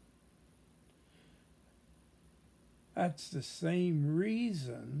God. That's the same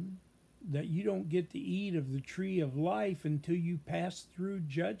reason that you don't get to eat of the tree of life until you pass through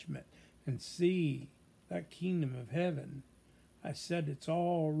judgment and see that kingdom of heaven. I said it's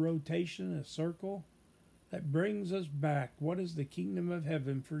all a rotation, a circle that brings us back. What is the kingdom of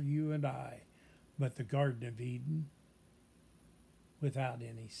heaven for you and I but the Garden of Eden without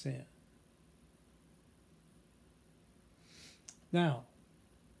any sin? Now,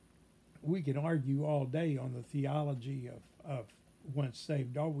 we can argue all day on the theology of once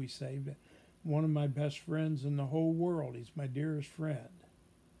saved, always saved. One of my best friends in the whole world, he's my dearest friend.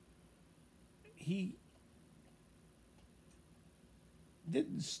 He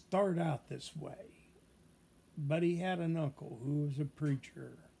didn't start out this way, but he had an uncle who was a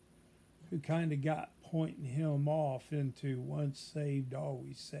preacher who kind of got pointing him off into once saved,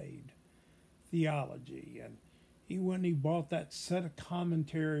 always saved theology. And he went and he bought that set of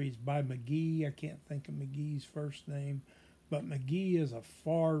commentaries by McGee. I can't think of McGee's first name, but McGee is a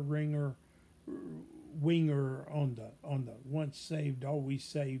far winger on the once saved, always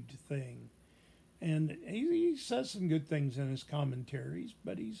saved thing. And he says some good things in his commentaries,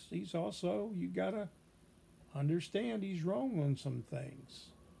 but he's also, you gotta understand, he's wrong on some things.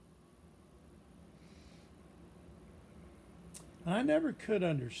 And I never could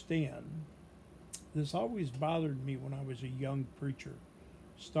understand. This always bothered me when I was a young preacher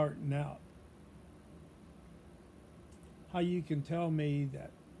starting out. How you can tell me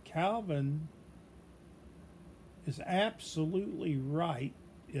that Calvin is absolutely right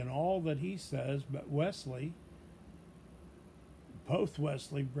in all that he says, but Wesley, both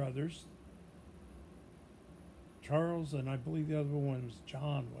Wesley brothers, Charles and I believe the other one was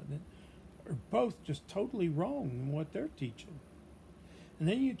John, wasn't it? Are both just totally wrong in what they're teaching. And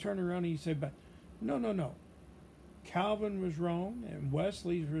then you turn around and you say, but no. Calvin was wrong and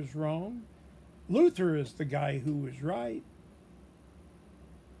Wesley was wrong. Luther is the guy who was right.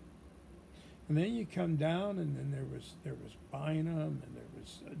 And then you come down, and then there was Bynum,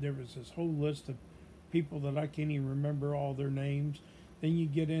 and there was this whole list of people that I can't even remember all their names. Then you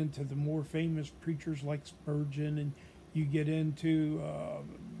get into the more famous preachers like Spurgeon, and you get into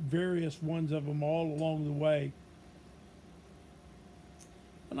various ones of them all along the way.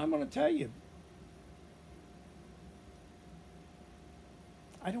 And I'm going to tell you,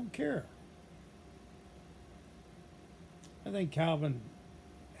 I don't care. I think Calvin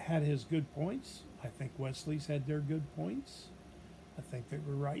had his good points. I think Wesley's had their good points. I think they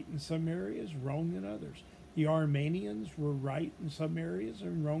were right in some areas, wrong in others. The Armenians were right in some areas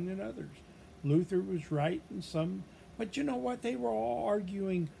and wrong in others. Luther was right in some, but you know what? They were all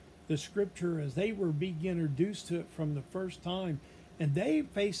arguing the scripture as they were being introduced to it from the first time, and they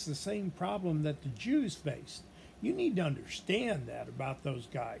faced the same problem that the Jews faced. You need to understand that about those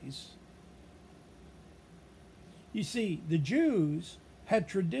guys. You see, the Jews had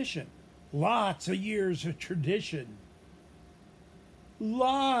tradition, lots of years of tradition.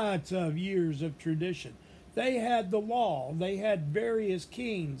 Lots of years of tradition. They had the law, they had various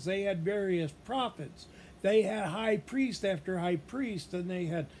kings, they had various prophets, they had high priest after high priest, and they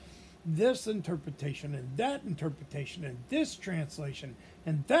had this interpretation and that interpretation and this translation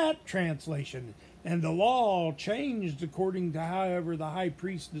and that translation. And the law changed according to however the high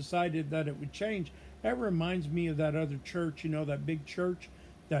priest decided that it would change. That reminds me of that other church, you know, that big church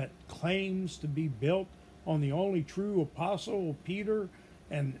that claims to be built on the only true apostle, Peter,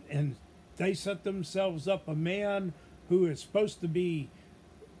 and they set themselves up a man who is supposed to be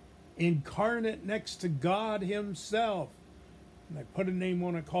incarnate next to God himself. And they put a name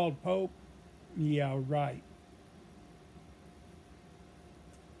on it called Pope. Yeah, right.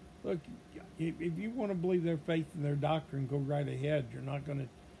 Look, if you want to believe their faith and their doctrine, go right ahead. You're not going to.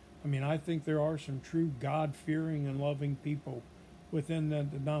 I mean, I think there are some true God-fearing and loving people within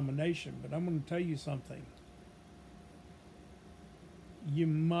that denomination, but I'm going to tell you something. You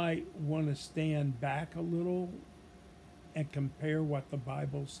might want to stand back a little and compare what the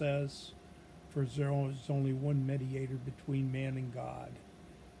Bible says, for there is only one mediator between man and God,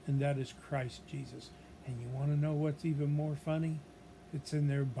 and that is Christ Jesus. And you want to know what's even more funny? It's in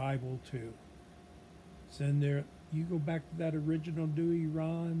their Bible too. It's in there. You go back to that original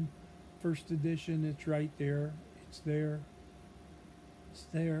Douay-Rheims first edition, it's right there. It's there. It's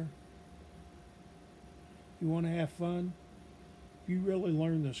there. You want to have fun? If you really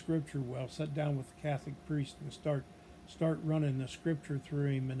learn the scripture well, sit down with a Catholic priest and start running the scripture through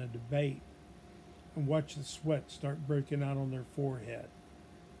him in a debate, and watch the sweat start breaking out on their forehead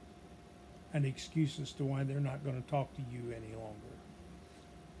and excuses to why they're not going to talk to you any longer.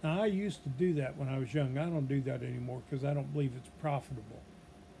 Now, I used to do that when I was young. I don't do that anymore because I don't believe it's profitable.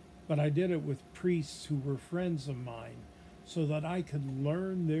 But I did it with priests who were friends of mine so that I could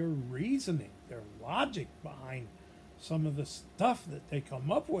learn their reasoning, their logic behind some of the stuff that they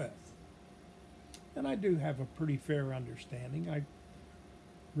come up with. And I do have a pretty fair understanding. I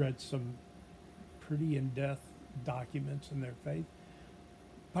read some pretty in-depth documents in their faith.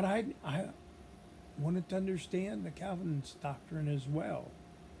 But I wanted to understand the Calvinist doctrine as well.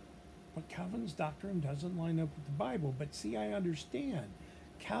 But Calvin's doctrine doesn't line up with the Bible. But see, I understand.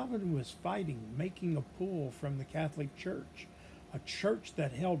 Calvin was fighting, making a pull from the Catholic Church, a church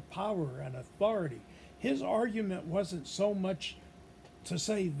that held power and authority. His argument wasn't so much to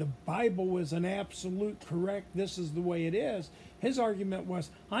say the Bible is an absolute correct, this is the way it is. His argument was,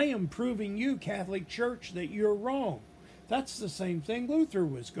 I am proving you, Catholic Church, that you're wrong. That's the same thing Luther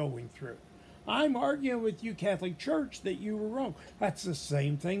was going through. I'm arguing with you, Catholic Church, that you were wrong. That's the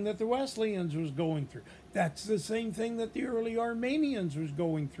same thing that the Wesleyans was going through. That's the same thing that the early Armenians was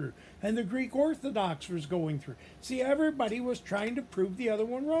going through, and the Greek Orthodox was going through. See, everybody was trying to prove the other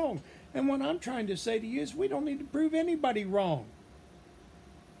one wrong. And what I'm trying to say to you is we don't need to prove anybody wrong.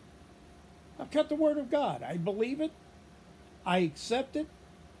 I've got the Word of God. I believe it. I accept it.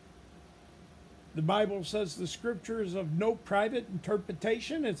 The Bible says the Scripture is of no private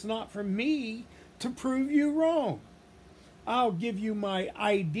interpretation. It's not for me to prove you wrong. I'll give you my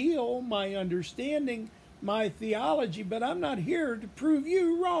ideal, my understanding, my theology, but I'm not here to prove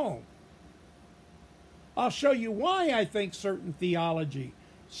you wrong. I'll show you why I think certain theology,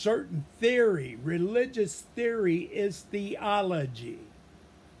 certain theory, religious theory is theology.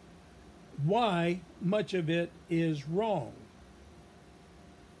 Why much of it is wrong.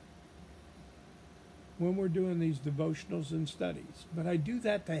 When we're doing these devotionals and studies. But I do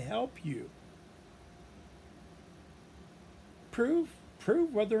that to help you. Prove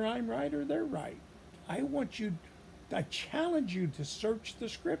whether I'm right or they're right. I challenge you to search the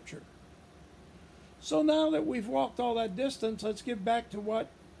Scripture. So now that we've walked all that distance, let's get back to what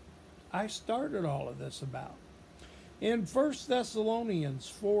I started all of this about. In 1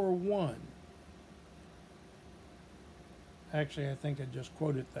 Thessalonians 4:1, actually I think I just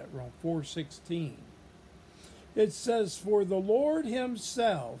quoted that wrong, 4:16. It says, for the Lord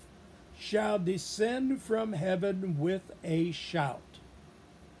himself shall descend from heaven with a shout.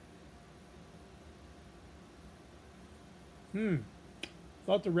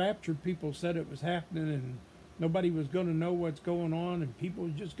 Thought the rapture people said it was happening and nobody was going to know what's going on and people were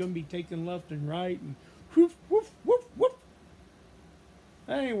just going to be taken left and right and whoof, whoof, whoof, whoof.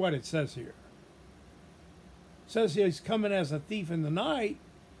 That ain't what it says here. says he's coming as a thief in the night,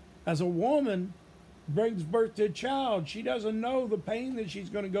 as a woman brings birth to a child. She doesn't know the pain that she's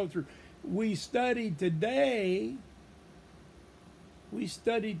going to go through. We studied today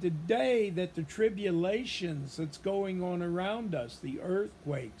that the tribulations that's going on around us, the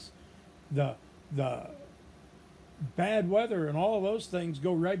earthquakes, the bad weather, and all those things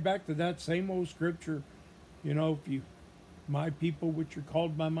go right back to that same old scripture. You know, if you, my people which are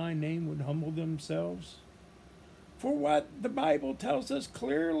called by my name would humble themselves. For what the Bible tells us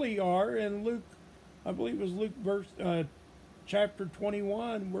clearly are in Luke, I believe it was Luke chapter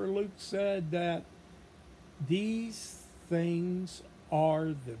 21, where Luke said that these things are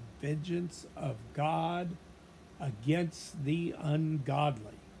the vengeance of God against the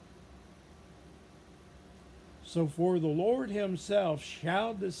ungodly. So for the Lord himself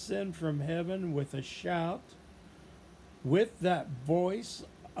shall descend from heaven with a shout, with that voice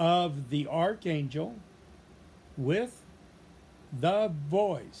of the archangel, with the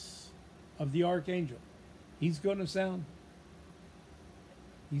voice of the archangel. He's going to sound.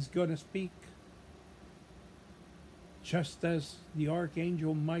 He's going to speak. Just as the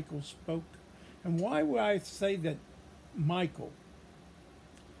archangel Michael spoke. And why would I say that Michael?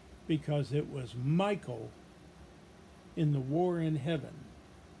 Because it was Michael in the war in heaven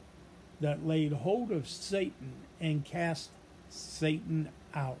that laid hold of Satan and cast Satan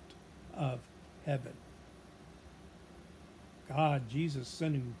out of heaven. God, Jesus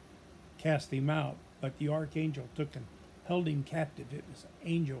sent him, cast him out, but the archangel took and held him captive. It was an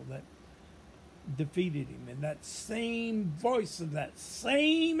angel that defeated him. And that same voice of that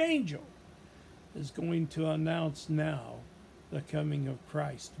same angel is going to announce now the coming of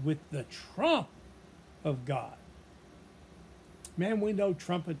Christ with the trump of God. Man, we know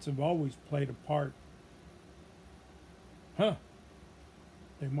trumpets have always played a part. They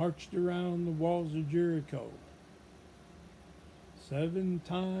marched around the walls of Jericho. 7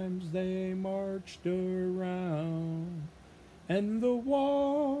 times they marched around, and the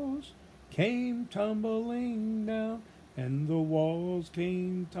walls came tumbling down, and the walls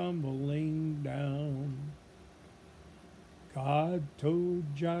came tumbling down. God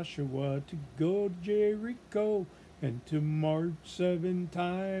told Joshua to go to Jericho and to march 7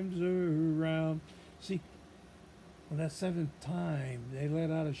 times around. See, on that 7th time, they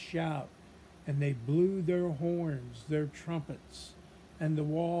let out a shout, and they blew their horns, their trumpets, and the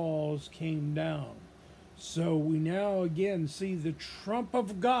walls came down. So we now again see the trump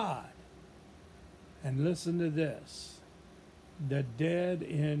of God. And listen to this. The dead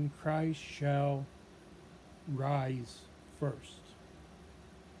in Christ shall rise first.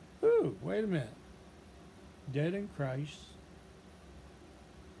 Ooh, wait a minute. Dead in Christ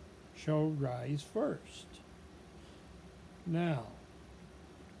shall rise first. Now,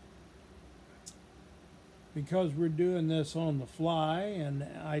 because we're doing this on the fly and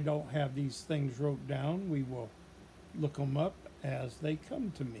I don't have these things wrote down, we will look them up as they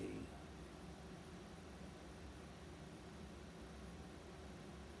come to me.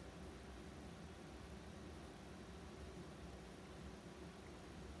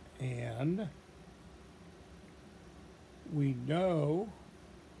 And we know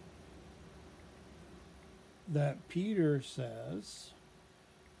that Peter says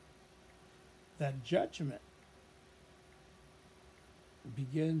that judgment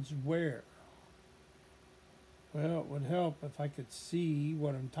begins where? Well, it would help if I could see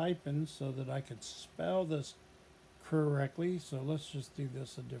what I'm typing so that I could spell this correctly. So let's just do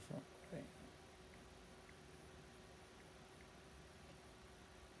this a different way.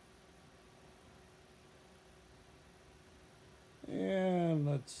 And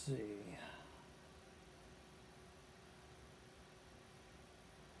let's see.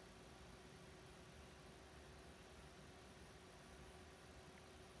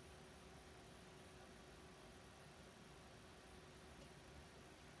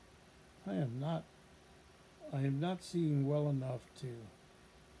 I am not seeing well enough to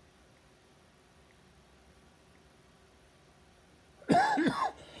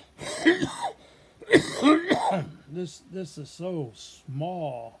this is so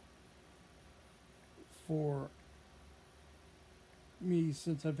small for me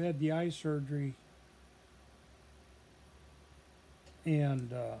since I've had the eye surgery,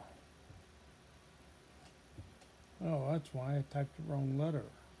 and oh, that's why I typed the wrong letter.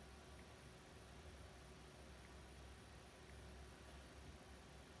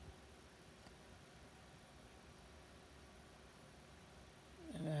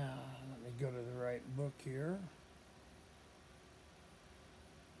 Now, let me go to the right book here.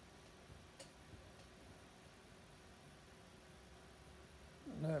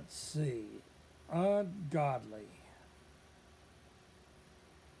 Let's see. ungodly.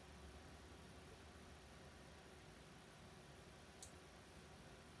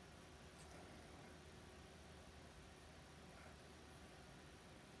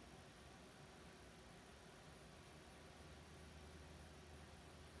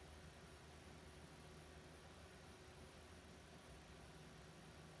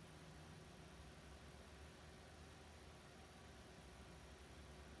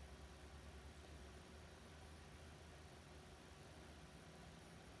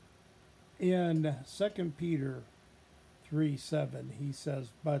 In 2 Peter 3:7, he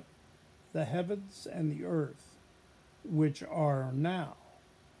says, "But the heavens and the earth, which are now,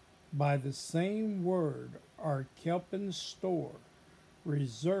 by the same word are kept in store,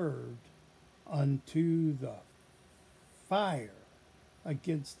 reserved unto the fire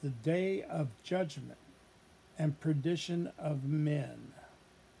against the day of judgment and perdition of men."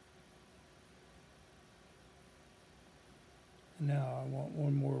 Now I want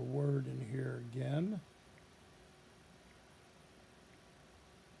one more word in here again.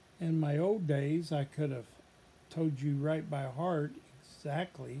 In my old days, I could have told you right by heart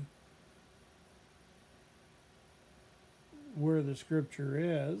exactly where the scripture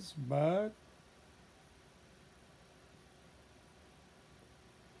is, but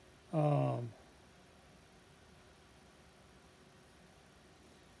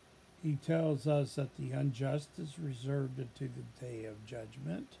he tells us that the unjust is reserved unto the day of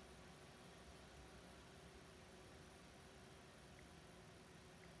judgment.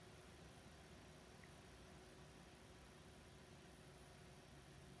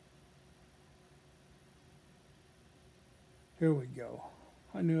 Here we go.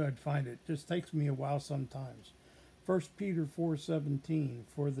 I knew I'd find it. Just takes me a while sometimes. 1 Peter 4:17,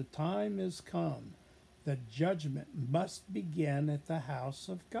 "For the time is come that judgment must begin at the house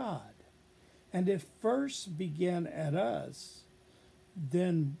of God. And if first begin at us,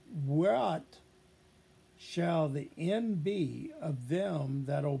 then what shall the end be of them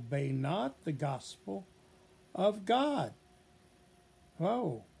that obey not the gospel of God?"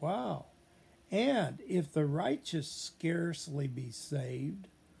 Oh, wow. "And if the righteous scarcely be saved,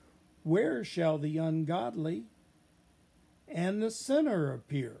 where shall the ungodly and the sinner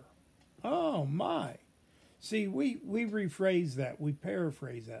appear?" Oh, my. See, we rephrase that, we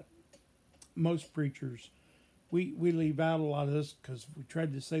paraphrase that. Most preachers, we leave out a lot of this because we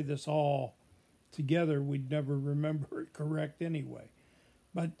tried to say this all together, we'd never remember it correct anyway.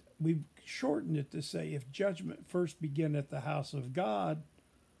 But we've shortened it to say, if judgment first begin at the house of God,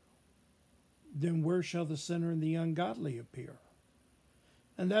 then where shall the sinner and the ungodly appear?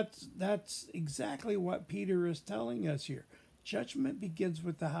 And that's exactly what Peter is telling us here. Judgment begins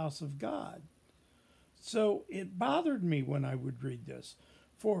with the house of God. So it bothered me when I would read this.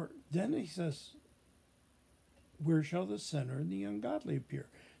 For then he says, where shall the sinner and the ungodly appear?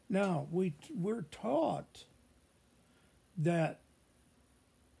 Now, we're taught that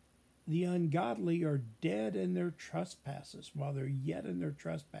the ungodly are dead in their trespasses while they're yet in their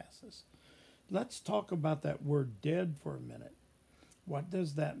trespasses. Let's talk about that word dead for a minute. What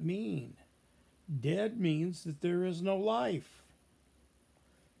does that mean? Dead means that there is no life.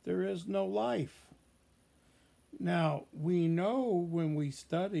 There is no life. Now, we know when we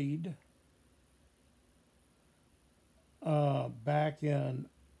studied back in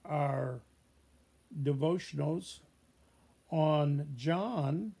our devotionals on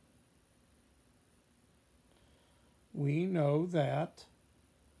John, we know that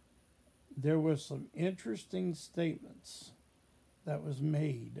there was some interesting statements that was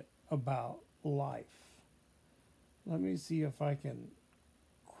made about life. Let me see if I can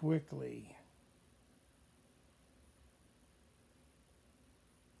quickly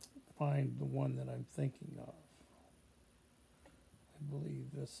find the one that I'm thinking of. I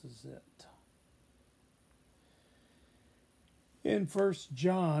believe this is it. In 1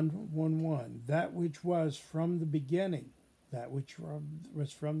 John 1:1, "That which was from the beginning, that which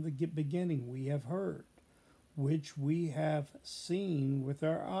was from the beginning we have heard, which we have seen with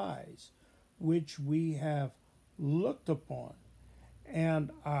our eyes, which we have looked upon,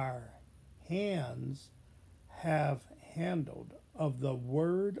 and our hands have handled of the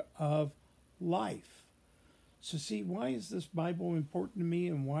word of life." So see, why is this Bible important to me,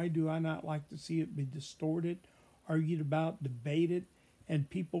 and why do I not like to see it be distorted, argued about, debated, and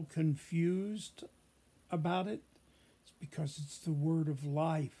people confused about it? It's because it's the word of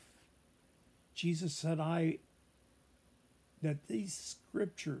life. Jesus said that these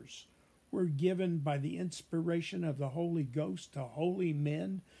scriptures were given by the inspiration of the Holy Ghost to holy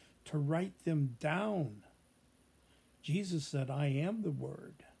men to write them down. Jesus said, "I am the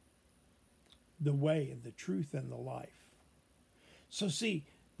word." the way and the truth and the life. So see,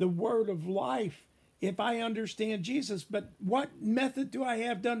 the word of life, if I understand Jesus, but what method do I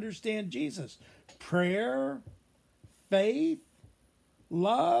have to understand Jesus? Prayer, faith,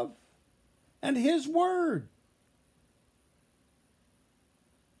 love, and his word.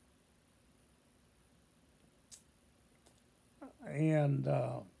 And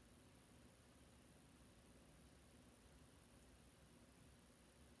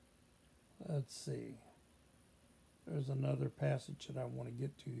let's see. There's another passage that I want to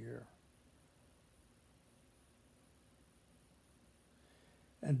get to here.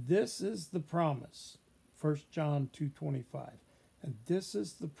 And this is the promise, 1 John 2:25. And this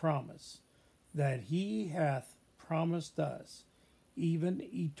is the promise, that he hath promised us even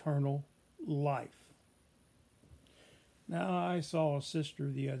eternal life. Now, I saw a sister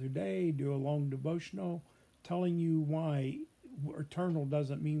the other day do a long devotional telling you why eternal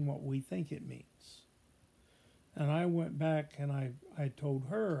doesn't mean what we think it means. And I went back and I told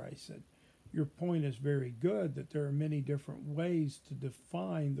her, I said, your point is very good that there are many different ways to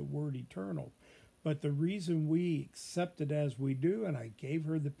define the word eternal. But the reason we accept it as we do, and I gave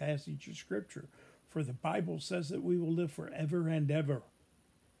her the passage of Scripture, for the Bible says that we will live forever and ever.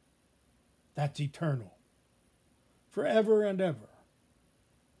 That's eternal. Forever and ever.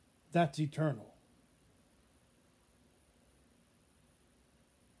 That's eternal.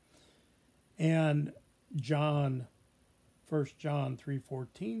 And 1 John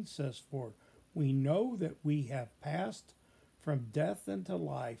 3:14 says, for we know that we have passed from death into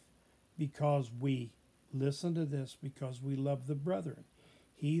life because we, listen to this, because we love the brethren.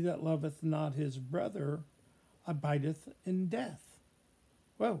 He that loveth not his brother abideth in death.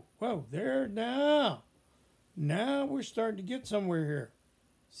 Whoa, there now. Now we're starting to get somewhere here.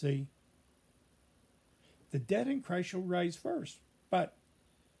 See? The dead in Christ shall rise first. But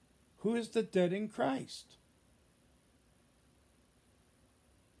who is the dead in Christ?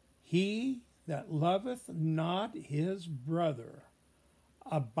 He that loveth not his brother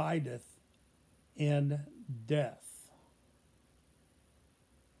abideth in death.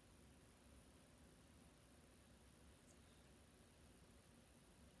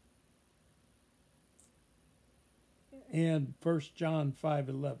 And 1 John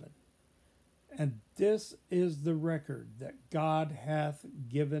 5:11. And this is the record that God hath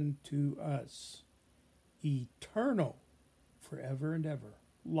given to us, eternal, forever and ever,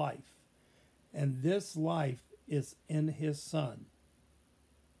 life. And this life is in his Son.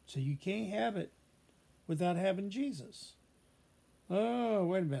 So you can't have it without having Jesus. Oh,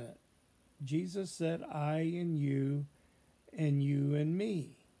 wait a minute. Jesus said, I and you and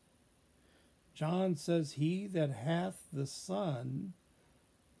me. John says, he that hath the Son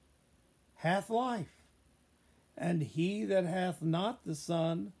hath life, and he that hath not the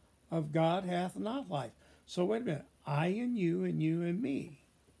Son of God hath not life. So wait a minute. I and you and me.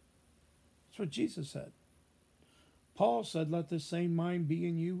 That's what Jesus said. Paul said, let the same mind be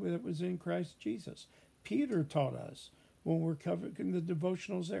in you that was in Christ Jesus. Peter taught us when we're covering the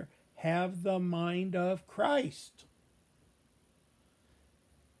devotionals there, have the mind of Christ.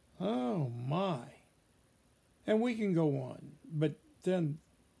 Oh my. And we can go on, but then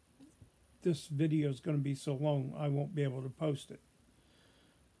this video is going to be so long I won't be able to post it.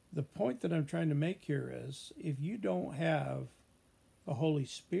 The point that I'm trying to make here is, if you don't have the Holy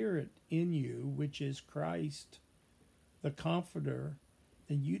Spirit in you, which is Christ, the Comforter,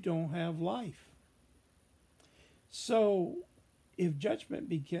 then you don't have life. So, if judgment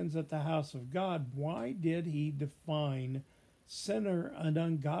begins at the house of God, why did he define sinner and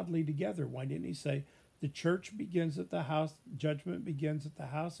ungodly together? Why didn't he say the church begins at the house, judgment begins at the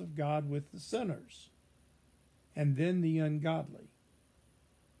house of God with the sinners, and then the ungodly?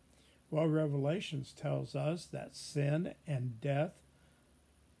 Well, Revelations tells us that sin and death,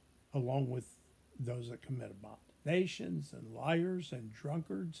 along with those that commit abominations and liars and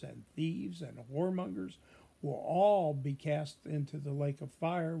drunkards and thieves and whoremongers, will all be cast into the lake of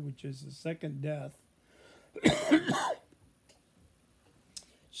fire, which is the second death.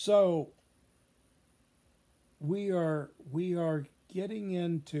 So we are getting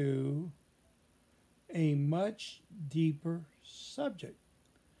into a much deeper subject.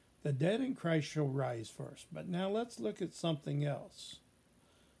 The dead in Christ shall rise first. But now let's look at something else.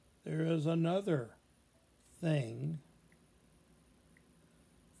 There is another thing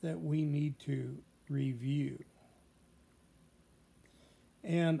that we need to review.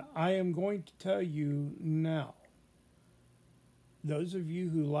 And I am going to tell you now, those of you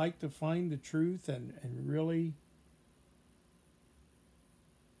who like to find the truth and really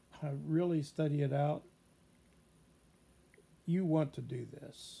study it out, you want to do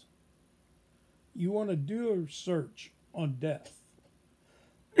this. You want to do a search on death,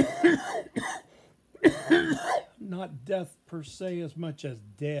 not death per se as much as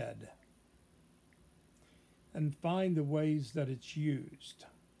dead, and find the ways that it's used.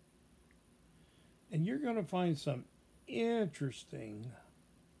 And you're going to find some interesting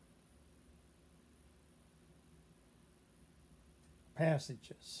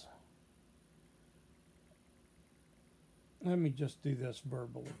passages. Let me just do this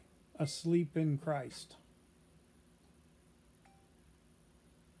verbally. Asleep in Christ.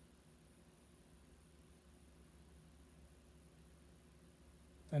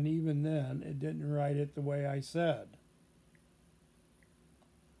 And even then, it didn't write it the way I said.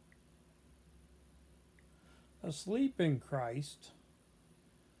 Asleep in Christ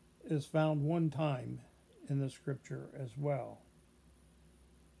is found one time in the scripture as well.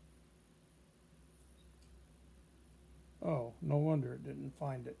 Oh, no wonder it didn't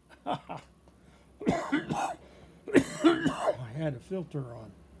find it. I had a filter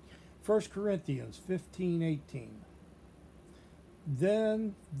on. 1 Corinthians 15:18.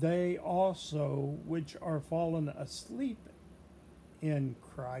 Then they also which are fallen asleep in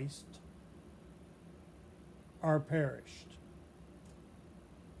Christ are perished.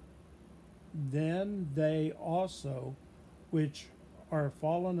 Then they also which are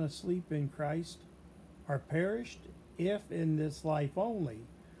fallen asleep in Christ are perished. If in this life only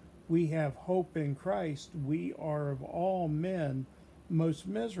we have hope in Christ, we are of all men most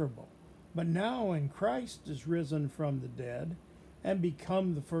miserable. But now in Christ is risen from the dead and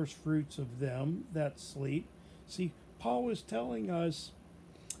become the first fruits of them that sleep. See, Paul is telling us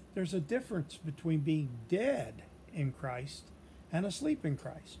there's a difference between being dead in Christ and asleep in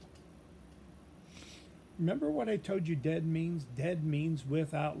Christ. Remember what I told you dead means? Dead means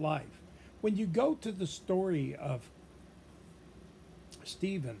without life. When you go to the story of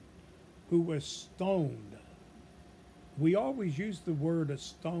Stephen, who was stoned, we always use the word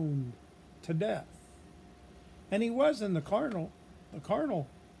stoned to death. And he was in the carnal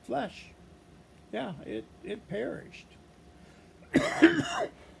flesh. Yeah, it perished.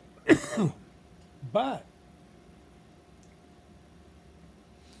 But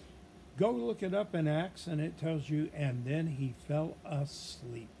go look it up in Acts and it tells you, and then he fell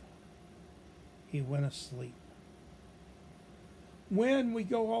asleep. He went asleep. When we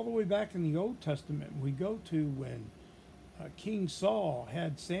go all the way back in the Old Testament, we go to when King Saul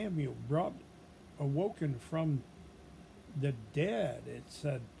had Samuel awoken from the dead. It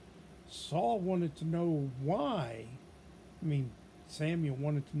said Saul wanted to know why. Samuel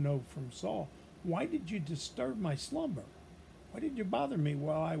wanted to know from Saul, why did you disturb my slumber? Why did you bother me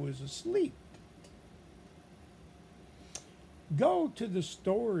while I was asleep? Go to the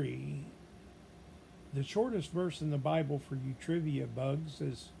story. The shortest verse in the Bible for you trivia bugs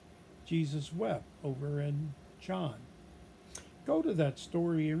is Jesus wept over in John. Go to that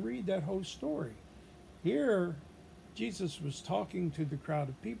story and read that whole story. Here, Jesus was talking to the crowd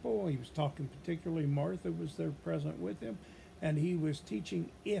of people. He was talking particularly, Martha was there present with him, and he was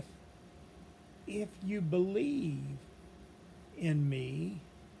teaching, if you believe in me,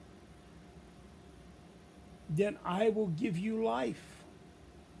 then I will give you life.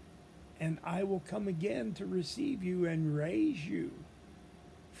 And I will come again to receive you and raise you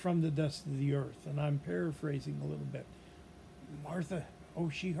from the dust of the earth. And I'm paraphrasing a little bit. Martha,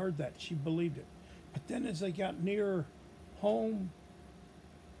 she heard that. She believed it. But then as they got near home,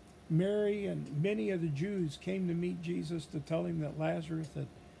 Mary and many of the Jews came to meet Jesus to tell him that Lazarus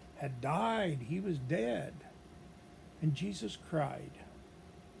had died. He was dead. And Jesus cried.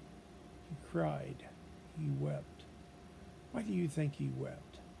 He cried. He wept. Why do you think he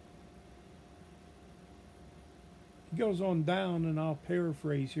wept? He goes on down, and I'll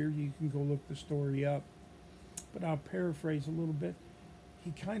paraphrase here. You can go look the story up, but I'll paraphrase a little bit.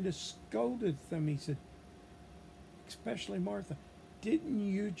 He kind of scolded them. He said, especially Martha, didn't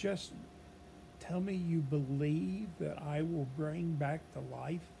you just tell me you believe that I will bring back to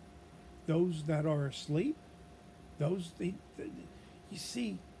life those that are asleep? You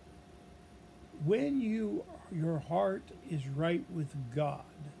see, when your heart is right with God,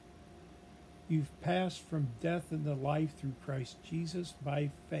 you've passed from death into life through Christ Jesus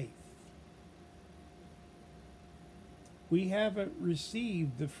by faith. We haven't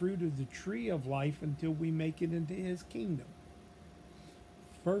received the fruit of the tree of life until we make it into his kingdom.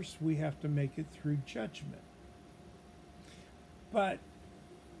 First, we have to make it through judgment. But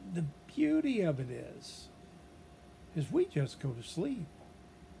the beauty of it is we just go to sleep.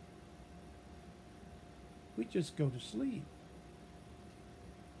 We just go to sleep.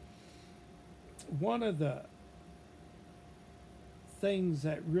 One of the things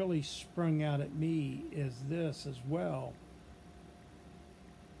that really sprung out at me is this as well.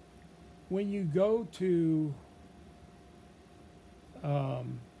 When you go to the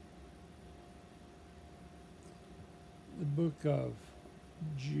book of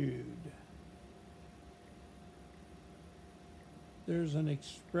Jude, there's an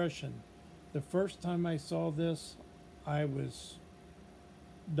expression. The first time I saw this, I was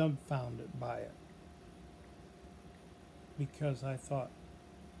dumbfounded by it, because I thought,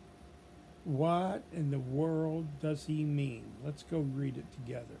 what in the world does he mean? Let's go read it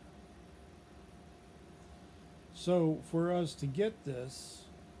together. So for us to get this,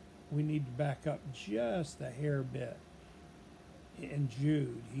 we need to back up just a hair bit. In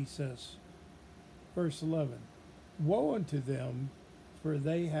Jude, he says, verse 11, woe unto them, for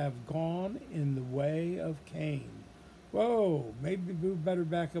they have gone in the way of Cain. Whoa, maybe we better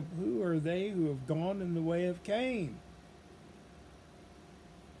back up. Who are they who have gone in the way of Cain?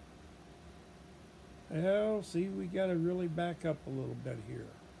 Well, see, we got to really back up a little bit here.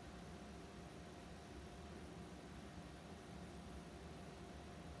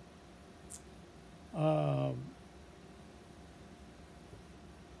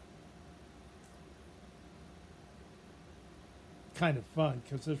 Kind of fun,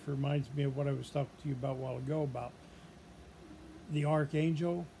 because this reminds me of what I was talking to you about a while ago about the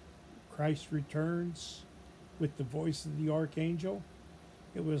archangel. Christ returns with the voice of the archangel.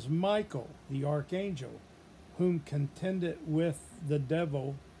 It was Michael, the archangel, whom contended with the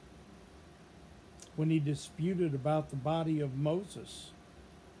devil when he disputed about the body of Moses.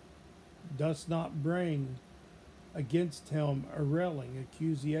 Does not bring against him a railing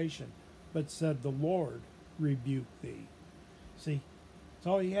accusation, but said, the Lord rebuke thee. See, it's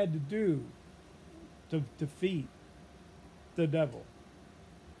all he had to do to defeat the devil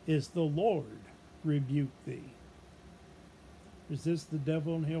is the Lord rebuke thee. Resist the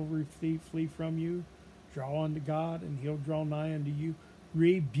devil and he'll flee from you. Draw unto God and he'll draw nigh unto you.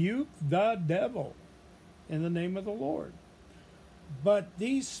 Rebuke the devil in the name of the Lord. But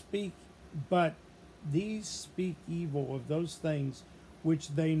these speak evil of those things which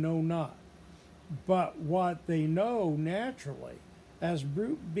they know not. But what they know naturally, as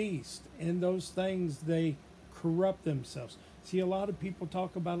brute beasts, in those things they corrupt themselves. See, a lot of people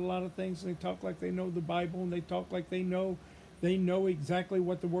talk about a lot of things, and they talk like they know the Bible, and they talk like they know exactly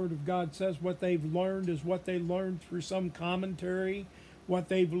what the Word of God says. What they've learned is what they learned through some commentary. What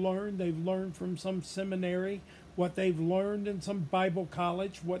they've learned from some seminary. What they've learned in some Bible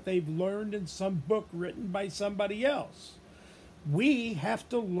college. What they've learned in some book written by somebody else. We have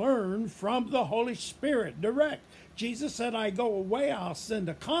to learn from the Holy Spirit direct. Jesus said, I go away, I'll send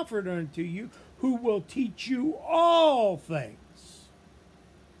a comforter unto you who will teach you all things.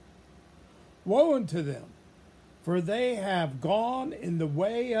 Woe unto them, for they have gone in the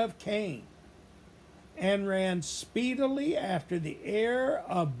way of Cain, and ran speedily after the heir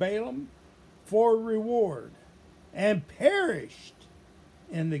of Balaam for reward, and perished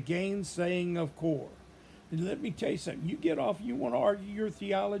in the gainsaying of Kor. And let me tell you something. You get off, you want to argue your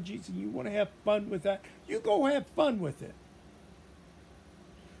theologies, and you want to have fun with that, you go have fun with it.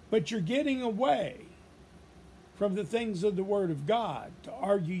 But you're getting away from the things of the Word of God to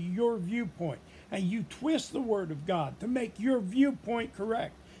argue your viewpoint. And you twist the Word of God to make your viewpoint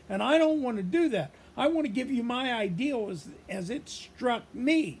correct. And I don't want to do that. I want to give you my ideal as it struck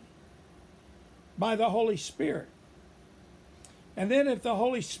me by the Holy Spirit. And then if the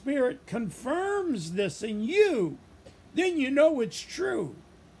Holy Spirit confirms this in you, then you know it's true.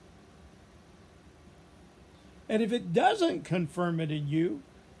 And if it doesn't confirm it in you,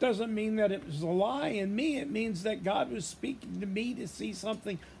 doesn't mean that it was a lie in me. It means that God was speaking to me to see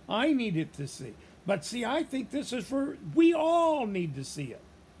something I needed to see. But see, I think this is we all need to see it,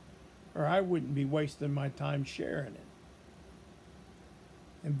 or I wouldn't be wasting my time sharing it.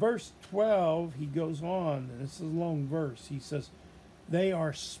 In verse 12, he goes on, and this is a long verse. He says, they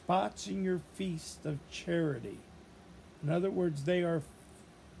are spots in your feast of charity. In other words, they are,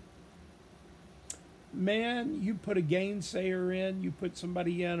 man, you put a gainsayer in, you put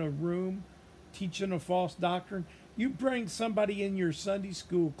somebody in a room teaching a false doctrine, you bring somebody in your Sunday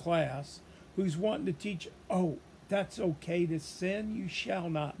school class who's wanting to teach, oh, that's okay to sin, you shall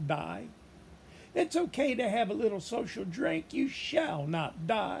not die. It's okay to have a little social drink, you shall not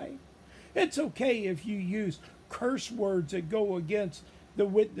die. It's okay if you use curse words that go against the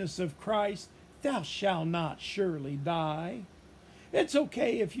witness of Christ, thou shalt not surely die. It's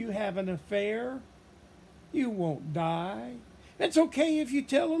okay if you have an affair, you won't die. It's okay if you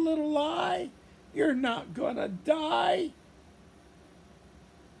tell a little lie, you're not going to die.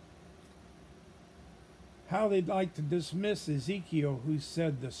 how they'd like to dismiss Ezekiel, who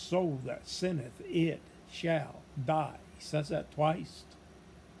said, "The soul that sinneth, it shall die." He says that twice.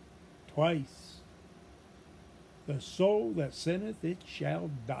 Twice. The soul that sinneth, it shall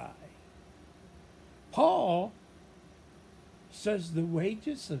die. Paul says the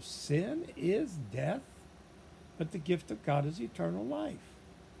wages of sin is death, but the gift of God is eternal life.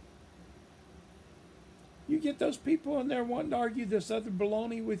 You get those people in there wanting to argue this other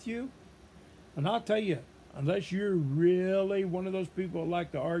baloney with you, and I'll tell you, unless you're really one of those people that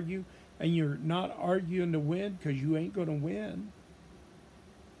like to argue, and you're not arguing to win because you ain't going to win,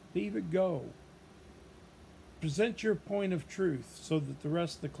 leave it go. Present your point of truth so that the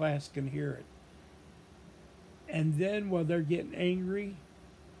rest of the class can hear it. And then while they're getting angry,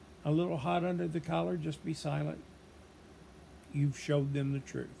 a little hot under the collar, just be silent. You've showed them the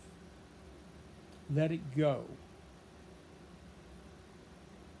truth. Let it go.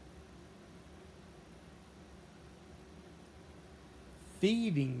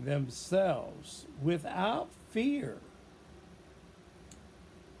 Feeding themselves without fear.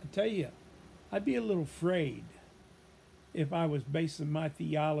 I tell you, I'd be a little afraid if I was basing my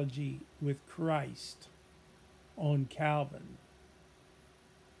theology with Christ on Calvin.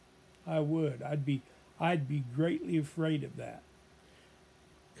 I would. I'd be greatly afraid of that,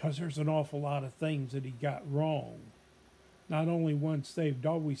 because there's an awful lot of things that he got wrong. Not only once saved,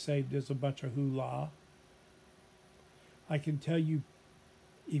 always saved is a bunch of hoo-la. I can tell you,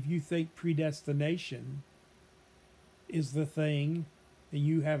 if you think predestination is the thing, then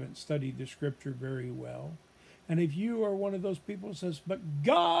you haven't studied the scripture very well. And if you are one of those people who says, but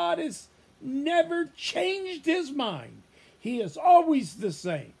God has never changed his mind, he is always the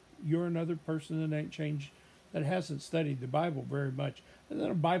same, you're another person that ain't changed, that hasn't studied the Bible very much. I did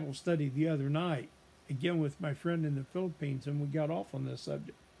a Bible study the other night, again with my friend in the Philippines, and we got off on this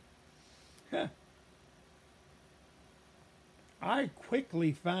subject. I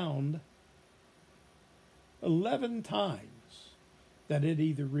quickly found 11 times that it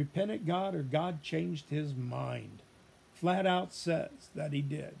either repented God or God changed his mind. Flat out says that he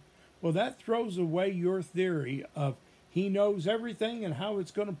did. Well, that throws away your theory of he knows everything and how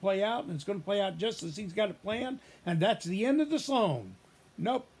it's going to play out, and it's going to play out just as he's got it planned, and that's the end of the song.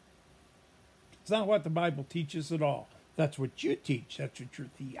 Nope. It's not what the Bible teaches at all. That's what you teach. That's what your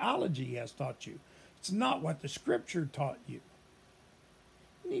theology has taught you. It's not what the scripture taught you.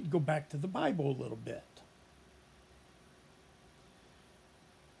 You need to go back to the Bible a little bit.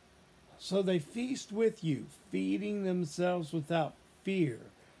 So they feast with you, feeding themselves without fear.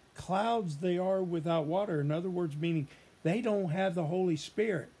 Clouds they are without water. In other words, meaning they don't have the Holy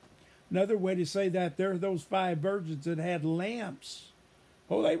Spirit. Another way to say that, there are those 5 virgins that had lamps.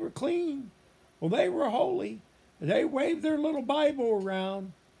 Oh, they were clean. Well, they were holy. They waved their little Bible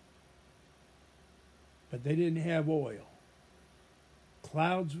around. But they didn't have oil.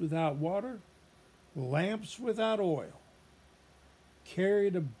 Clouds without water, lamps without oil.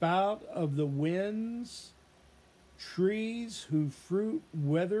 Carried about of the winds, trees whose fruit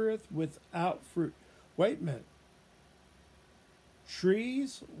withereth without fruit. Wait a minute.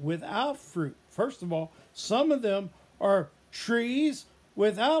 Trees without fruit. First of all, some of them are trees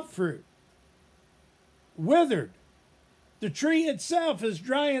without fruit. Withered. The tree itself is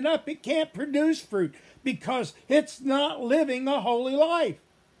drying up. It can't produce fruit because it's not living a holy life.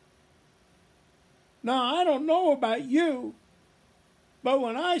 Now, I don't know about you, but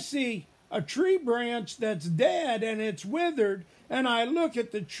when I see a tree branch that's dead and it's withered, and I look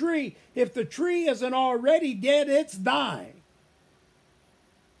at the tree, if the tree isn't already dead, it's dying.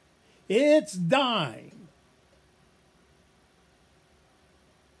 It's dying.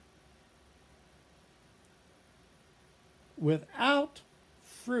 Without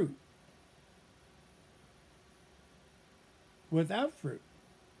fruit. Without fruit.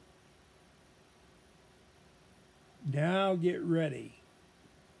 Now get ready.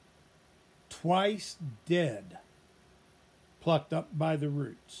 Twice dead, plucked up by the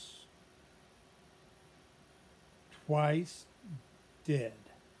roots. Twice dead.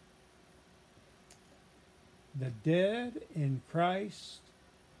 The dead in Christ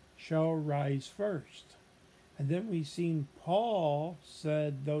shall rise first. And then we've seen Paul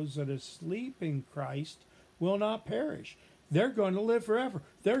said those that are asleep in Christ will not perish. They're going to live forever.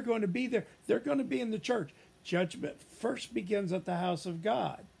 They're going to be there. They're going to be in the church. Judgment first begins at the house of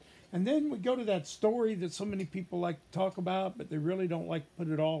God. And then we go to that story that so many people like to talk about, but they really don't like to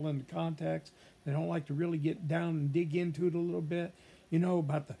put it all into context. They don't like to really get down and dig into it a little bit. You know,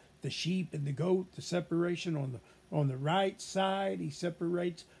 about the sheep and the goat, the separation on the right side. He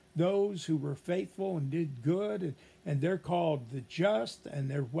separates those who were faithful and did good, and they're called the just, and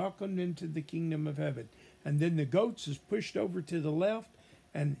they're welcomed into the kingdom of heaven. And then the goats is pushed over to the left,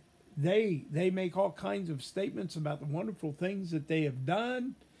 and they make all kinds of statements about the wonderful things that they have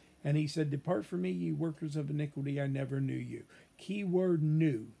done. And he said, "Depart from me, ye workers of iniquity, I never knew you." Key word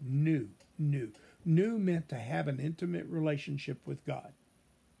new. New meant to have an intimate relationship with God.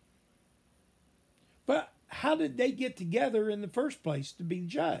 But how did they get together in the first place to be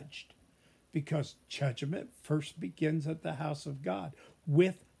judged? Because judgment first begins at the house of God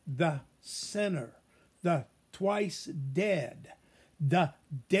with the sinner, the twice dead, the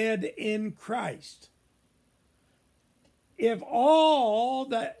dead in Christ. If all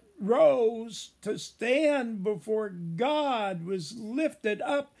that rose to stand before God was lifted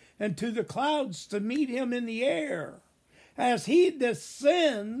up into the clouds to meet him in the air, as he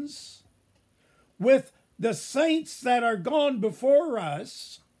descends with the saints that are gone before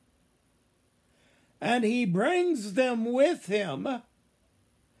us, and he brings them with him,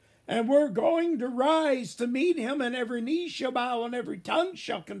 and we're going to rise to meet him, and every knee shall bow and every tongue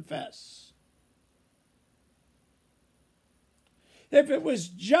shall confess. If it was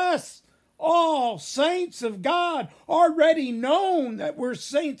just all saints of God, already known that we're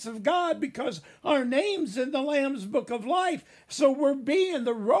saints of God because our name's in the Lamb's Book of Life, so we're being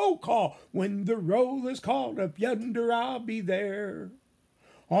the roll call. When the roll is called up yonder, I'll be there.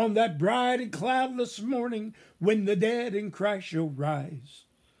 On that bright and cloudless morning, when the dead in Christ shall rise.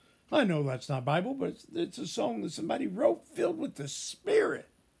 I know that's not Bible, but it's a song that somebody wrote filled with the Spirit.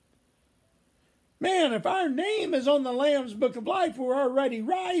 Man, if our name is on the Lamb's Book of Life, we're already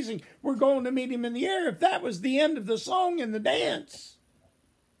rising. We're going to meet him in the air. If that was the end of the song and the dance,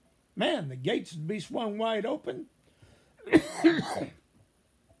 man, the gates would be swung wide open.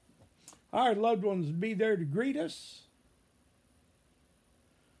 Our loved ones would be there to greet us.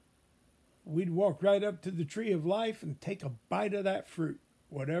 We'd walk right up to the tree of life and take a bite of that fruit.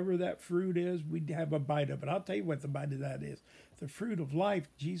 Whatever that fruit is, we'd have a bite of it. I'll tell you what the bite of that is. The fruit of life,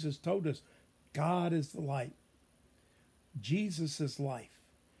 Jesus told us, God is the light. Jesus is life.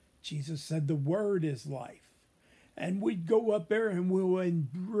 Jesus said the Word is life. And we'd go up there and we'll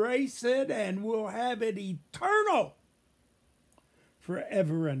embrace it and we'll have it eternal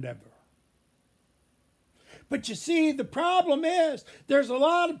forever and ever. But you see, the problem is there's a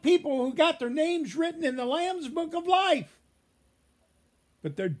lot of people who got their names written in the Lamb's Book of Life,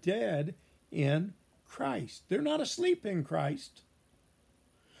 but they're dead in Christ. They're not asleep in Christ.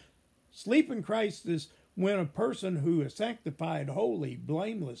 Sleep in Christ is when a person who is sanctified, holy,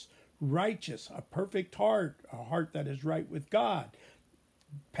 blameless, righteous, a perfect heart, a heart that is right with God,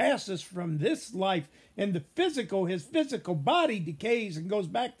 passes from this life and the physical, his physical body decays and goes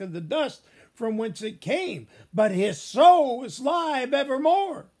back to the dust from whence it came, but his soul is live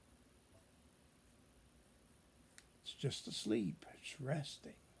evermore. It's just asleep. It's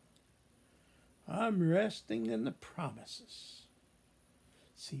resting. I'm resting in the promises.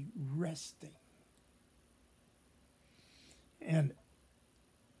 See, resting. And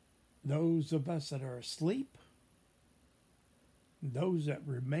those of us that are asleep, those that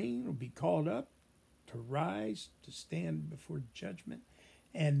remain will be called up to rise, to stand before judgment,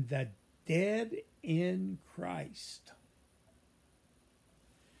 and the dead in Christ.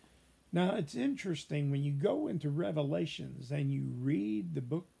 Now, it's interesting when you go into Revelations and you read the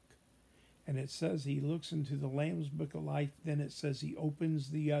book, and it says he looks into the Lamb's Book of Life, then it says he opens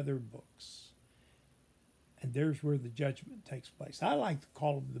the other books. And there's where the judgment takes place. I like to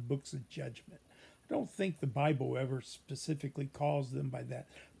call them the books of judgment. I don't think the Bible ever specifically calls them by that,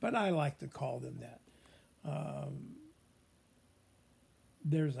 but I like to call them that.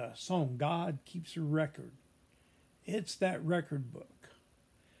 There's a song, God Keeps a Record. It's that record book.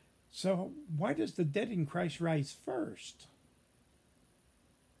 So why does the dead in Christ rise first?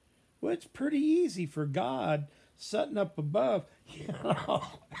 Well, it's pretty easy for God sitting up above. If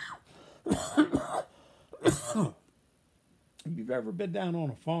you've ever been down on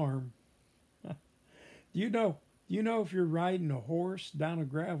a farm, you know if you're riding a horse down a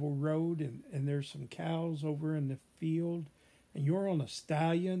gravel road and there's some cows over in the field and you're on a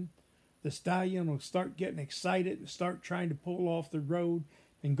stallion, the stallion will start getting excited and start trying to pull off the road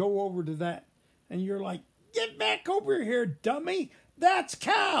and go over to that. And you're like, get back over here, dummy. That's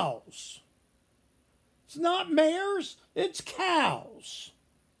cows. It's not mares, it's cows.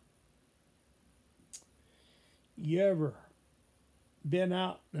 You ever been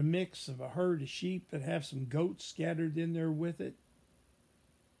out in a mix of a herd of sheep that have some goats scattered in there with it?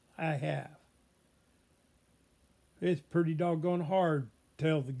 I have. It's pretty doggone hard to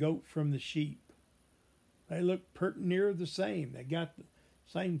tell the goat from the sheep. They look pretty near the same. They got the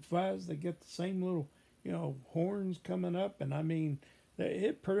same fuzz. They got the same little, horns coming up. And I mean,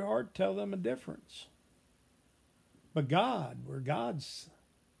 it's pretty hard to tell them a difference. But God, where God's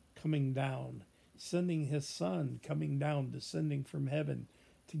coming down, sending his son, coming down, descending from heaven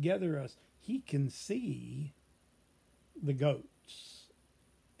to gather us, he can see the goats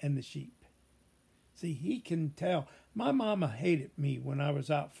and the sheep. See, he can tell. My mama hated me when I was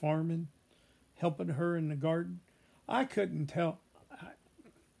out farming, helping her in the garden. I couldn't tell.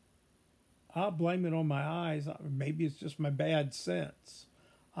 I'll blame it on my eyes. Maybe it's just my bad sense.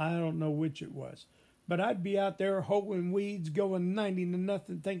 I don't know which it was. But I'd be out there hoeing weeds, going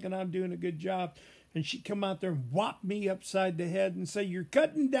 90-0, thinking I'm doing a good job. And she'd come out there and whop me upside the head and say, "You're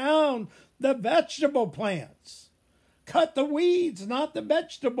cutting down the vegetable plants. Cut the weeds, not the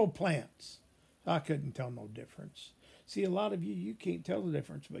vegetable plants." I couldn't tell no difference. See, a lot of you can't tell the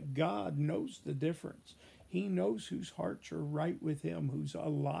difference, but God knows the difference. He knows whose hearts are right with him, who's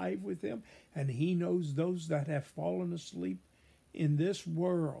alive with him, and he knows those that have fallen asleep in this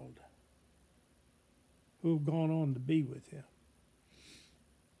world who have gone on to be with him.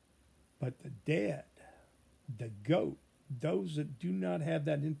 But the dead, the goat, those that do not have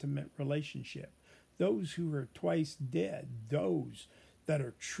that intimate relationship, those who are twice dead, those that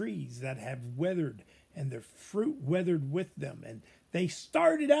are trees that have withered and their fruit withered with them. And they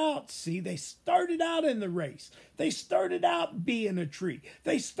started out, they started out in the race. They started out being a tree.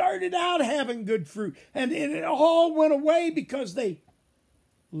 They started out having good fruit. And it all went away because they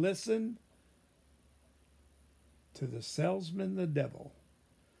listened to the salesman, the devil,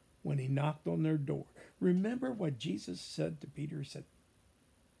 when he knocked on their door. Remember what Jesus said to Peter? He said,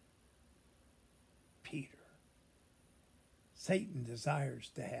 "Peter, Satan desires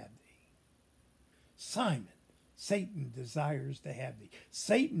to have thee. Simon, Satan desires to have thee."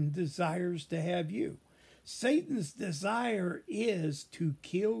 Satan desires to have you. Satan's desire is to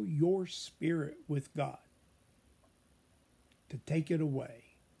kill your spirit with God, to take it away.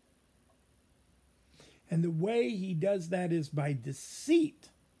 And the way he does that is by deceit,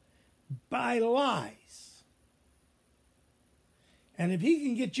 by lies. And if he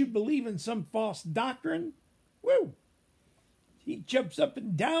can get you believing some false doctrine, woo, he jumps up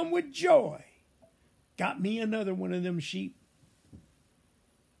and down with joy. Got me another one of them sheep.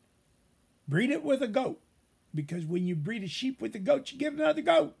 Breed it with a goat. Because when you breed a sheep with a goat, you give another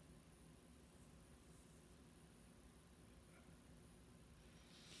goat.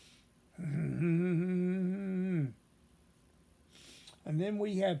 And then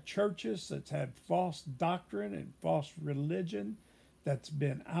we have churches that have false doctrine and false religion that's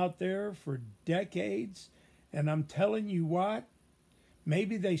been out there for decades. And I'm telling you what,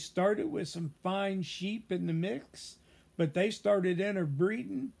 maybe they started with some fine sheep in the mix, but they started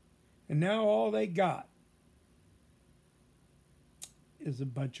interbreeding, and now all they got is a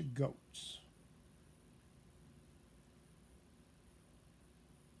bunch of goats.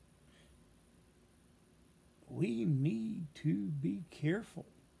 We need to be careful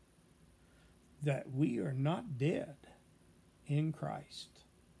that we are not dead in Christ,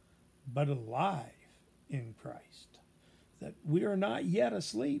 but alive in Christ. That we are not yet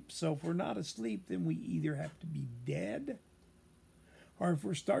asleep. So if we're not asleep, then we either have to be dead, or if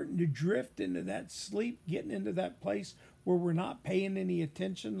we're starting to drift into that sleep, getting into that place where we're not paying any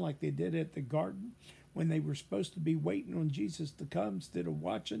attention like they did at the garden when they were supposed to be waiting on Jesus to come instead of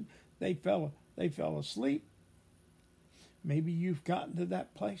watching, they fell asleep. Maybe you've gotten to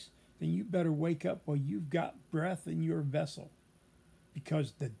that place, then you better wake up while you've got breath in your vessel.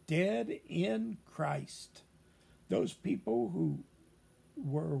 Because the dead in Christ, those people who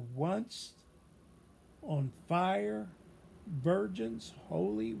were once on fire, virgins,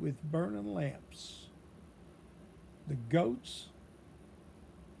 holy with burning lamps, the goats,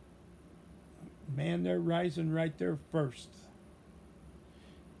 man, they're rising right there first.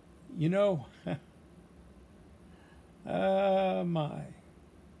 You know, my.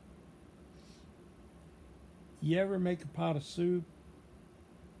 You ever make a pot of soup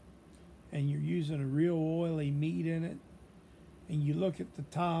and you're using a real oily meat in it, and you look at the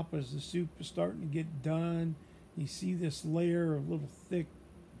top as the soup is starting to get done, you see this layer of little thick,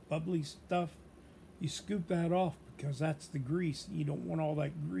 bubbly stuff. You scoop that off because that's the grease. You don't want all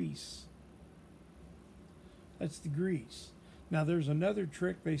that grease. That's the grease. Now, there's another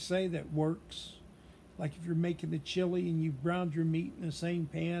trick they say that works. Like if you're making the chili and you've browned your meat in the same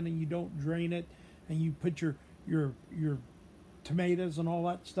pan and you don't drain it, and you put your tomatoes and all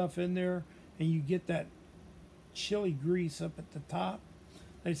that stuff in there, and you get that chili grease up at the top.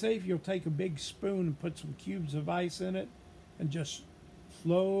 They say if you'll take a big spoon and put some cubes of ice in it and just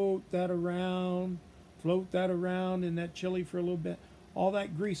float that around in that chili for a little bit, all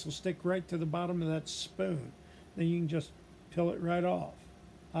that grease will stick right to the bottom of that spoon. Then you can just peel it right off.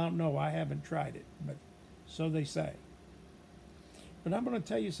 I don't know, I haven't tried it, but So they say. But I'm going to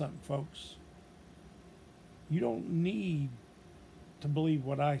tell you something, folks. You don't need to believe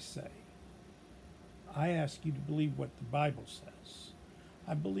what I say. I ask you to believe what the Bible says.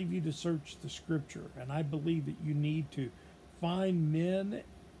 I believe you to search the scripture, and I believe that you need to find men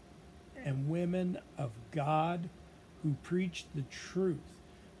and women of God who preach the truth.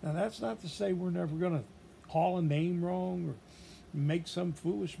 Now, that's not to say we're never going to call a name wrong or make some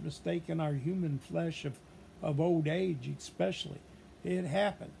foolish mistake in our human flesh of old age, especially. It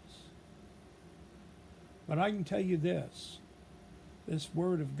happens. But I can tell you this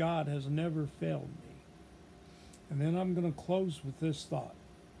Word of God has never failed me. And then I'm going to close with this thought.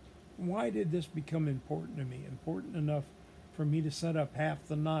 Why did this become important to me? Important enough for me to set up half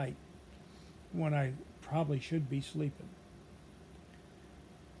the night when I probably should be sleeping.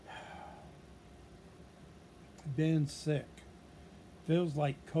 Been sick. Feels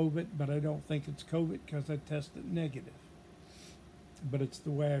like COVID, but I don't think it's COVID because I tested negative. But it's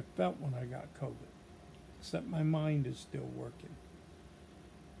the way I felt when I got COVID. Except my mind is still working.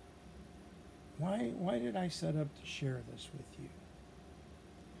 Why did I set up to share this with you?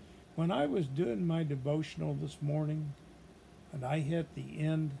 When I was doing my devotional this morning, and I hit the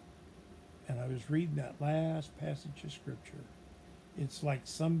end, and I was reading that last passage of Scripture, it's like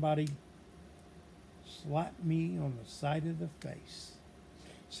somebody slapped me on the side of the face.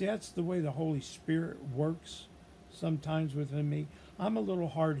 See, that's the way the Holy Spirit works sometimes within me. I'm a little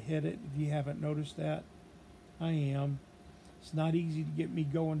hard-headed, if you haven't noticed that. I am. It's not easy to get me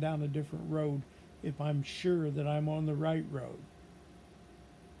going down a different road if I'm sure that I'm on the right road.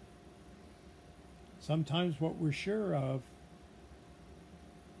 Sometimes what we're sure of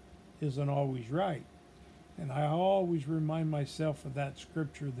isn't always right. And I always remind myself of that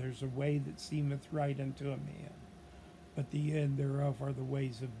scripture, there's a way that seemeth right unto a man, but the end thereof are the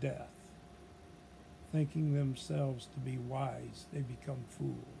ways of death. Thinking themselves to be wise, they become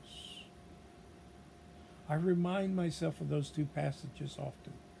fools. I remind myself of those two passages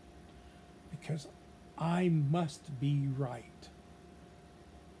often because I must be right.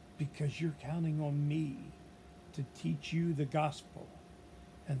 Because you're counting on me to teach you the gospel.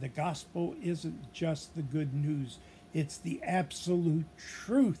 And the gospel isn't just the good news, it's the absolute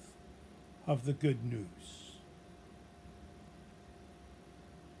truth of the good news.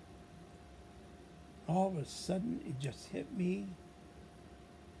 All of a sudden, it just hit me.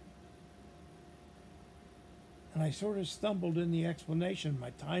 And I sort of stumbled in the explanation.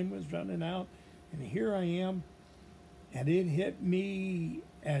 My time was running out, and here I am, and it hit me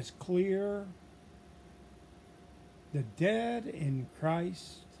as clear. The dead in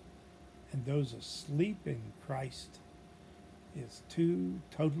Christ and those asleep in Christ is two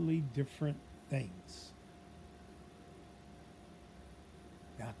totally different things.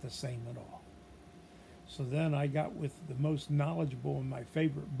 Not the same at all. So then I got with the most knowledgeable and my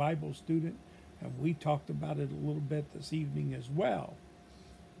favorite Bible student, and we talked about it a little bit this evening as well.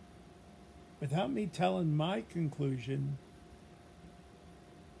 Without me telling my conclusion,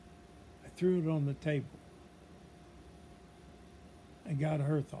 I threw it on the table. I got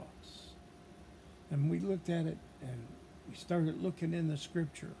her thoughts. And we looked at it and we started looking in the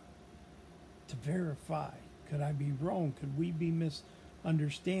scripture to verify. Could I be wrong? Could we be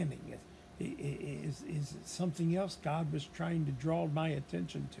misunderstanding it? Is it something else God was trying to draw my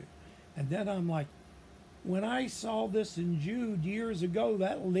attention to? And then I'm like, when I saw this in Jude years ago,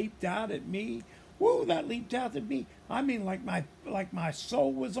 that leaped out at me. Whoa, that leaped out at me. I mean, like my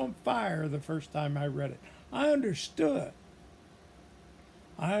soul was on fire the first time I read it. I understood.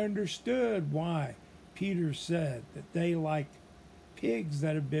 I understood why Peter said that they, like pigs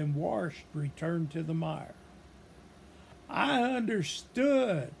that have been washed, return to the mire. I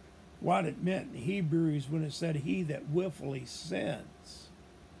understood what it meant in Hebrews when it said, he that willfully sins,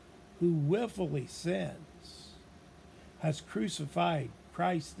 who willfully sins, has crucified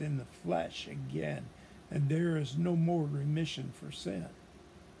Christ in the flesh again, and there is no more remission for sin.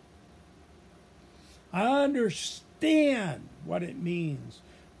 I understand what it means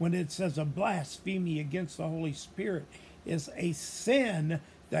when it says a blasphemy against the Holy Spirit is a sin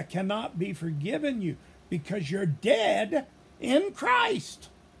that cannot be forgiven you because you're dead in Christ.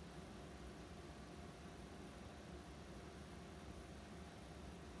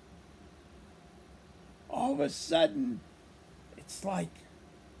 All of a sudden, it's like,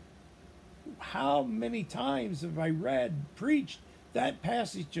 how many times have I preached that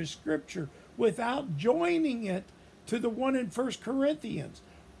passage of Scripture without joining it to the one in 1 Corinthians?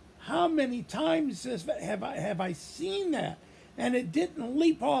 How many times have I seen that? And it didn't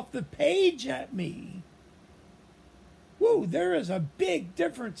leap off the page at me. Woo, Woo, there is a big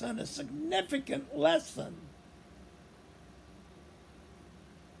difference and a significant lesson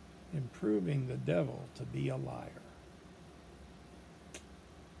in proving the devil to be a liar.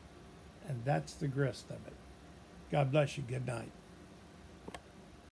 And that's the grist of it. God bless you. Good night.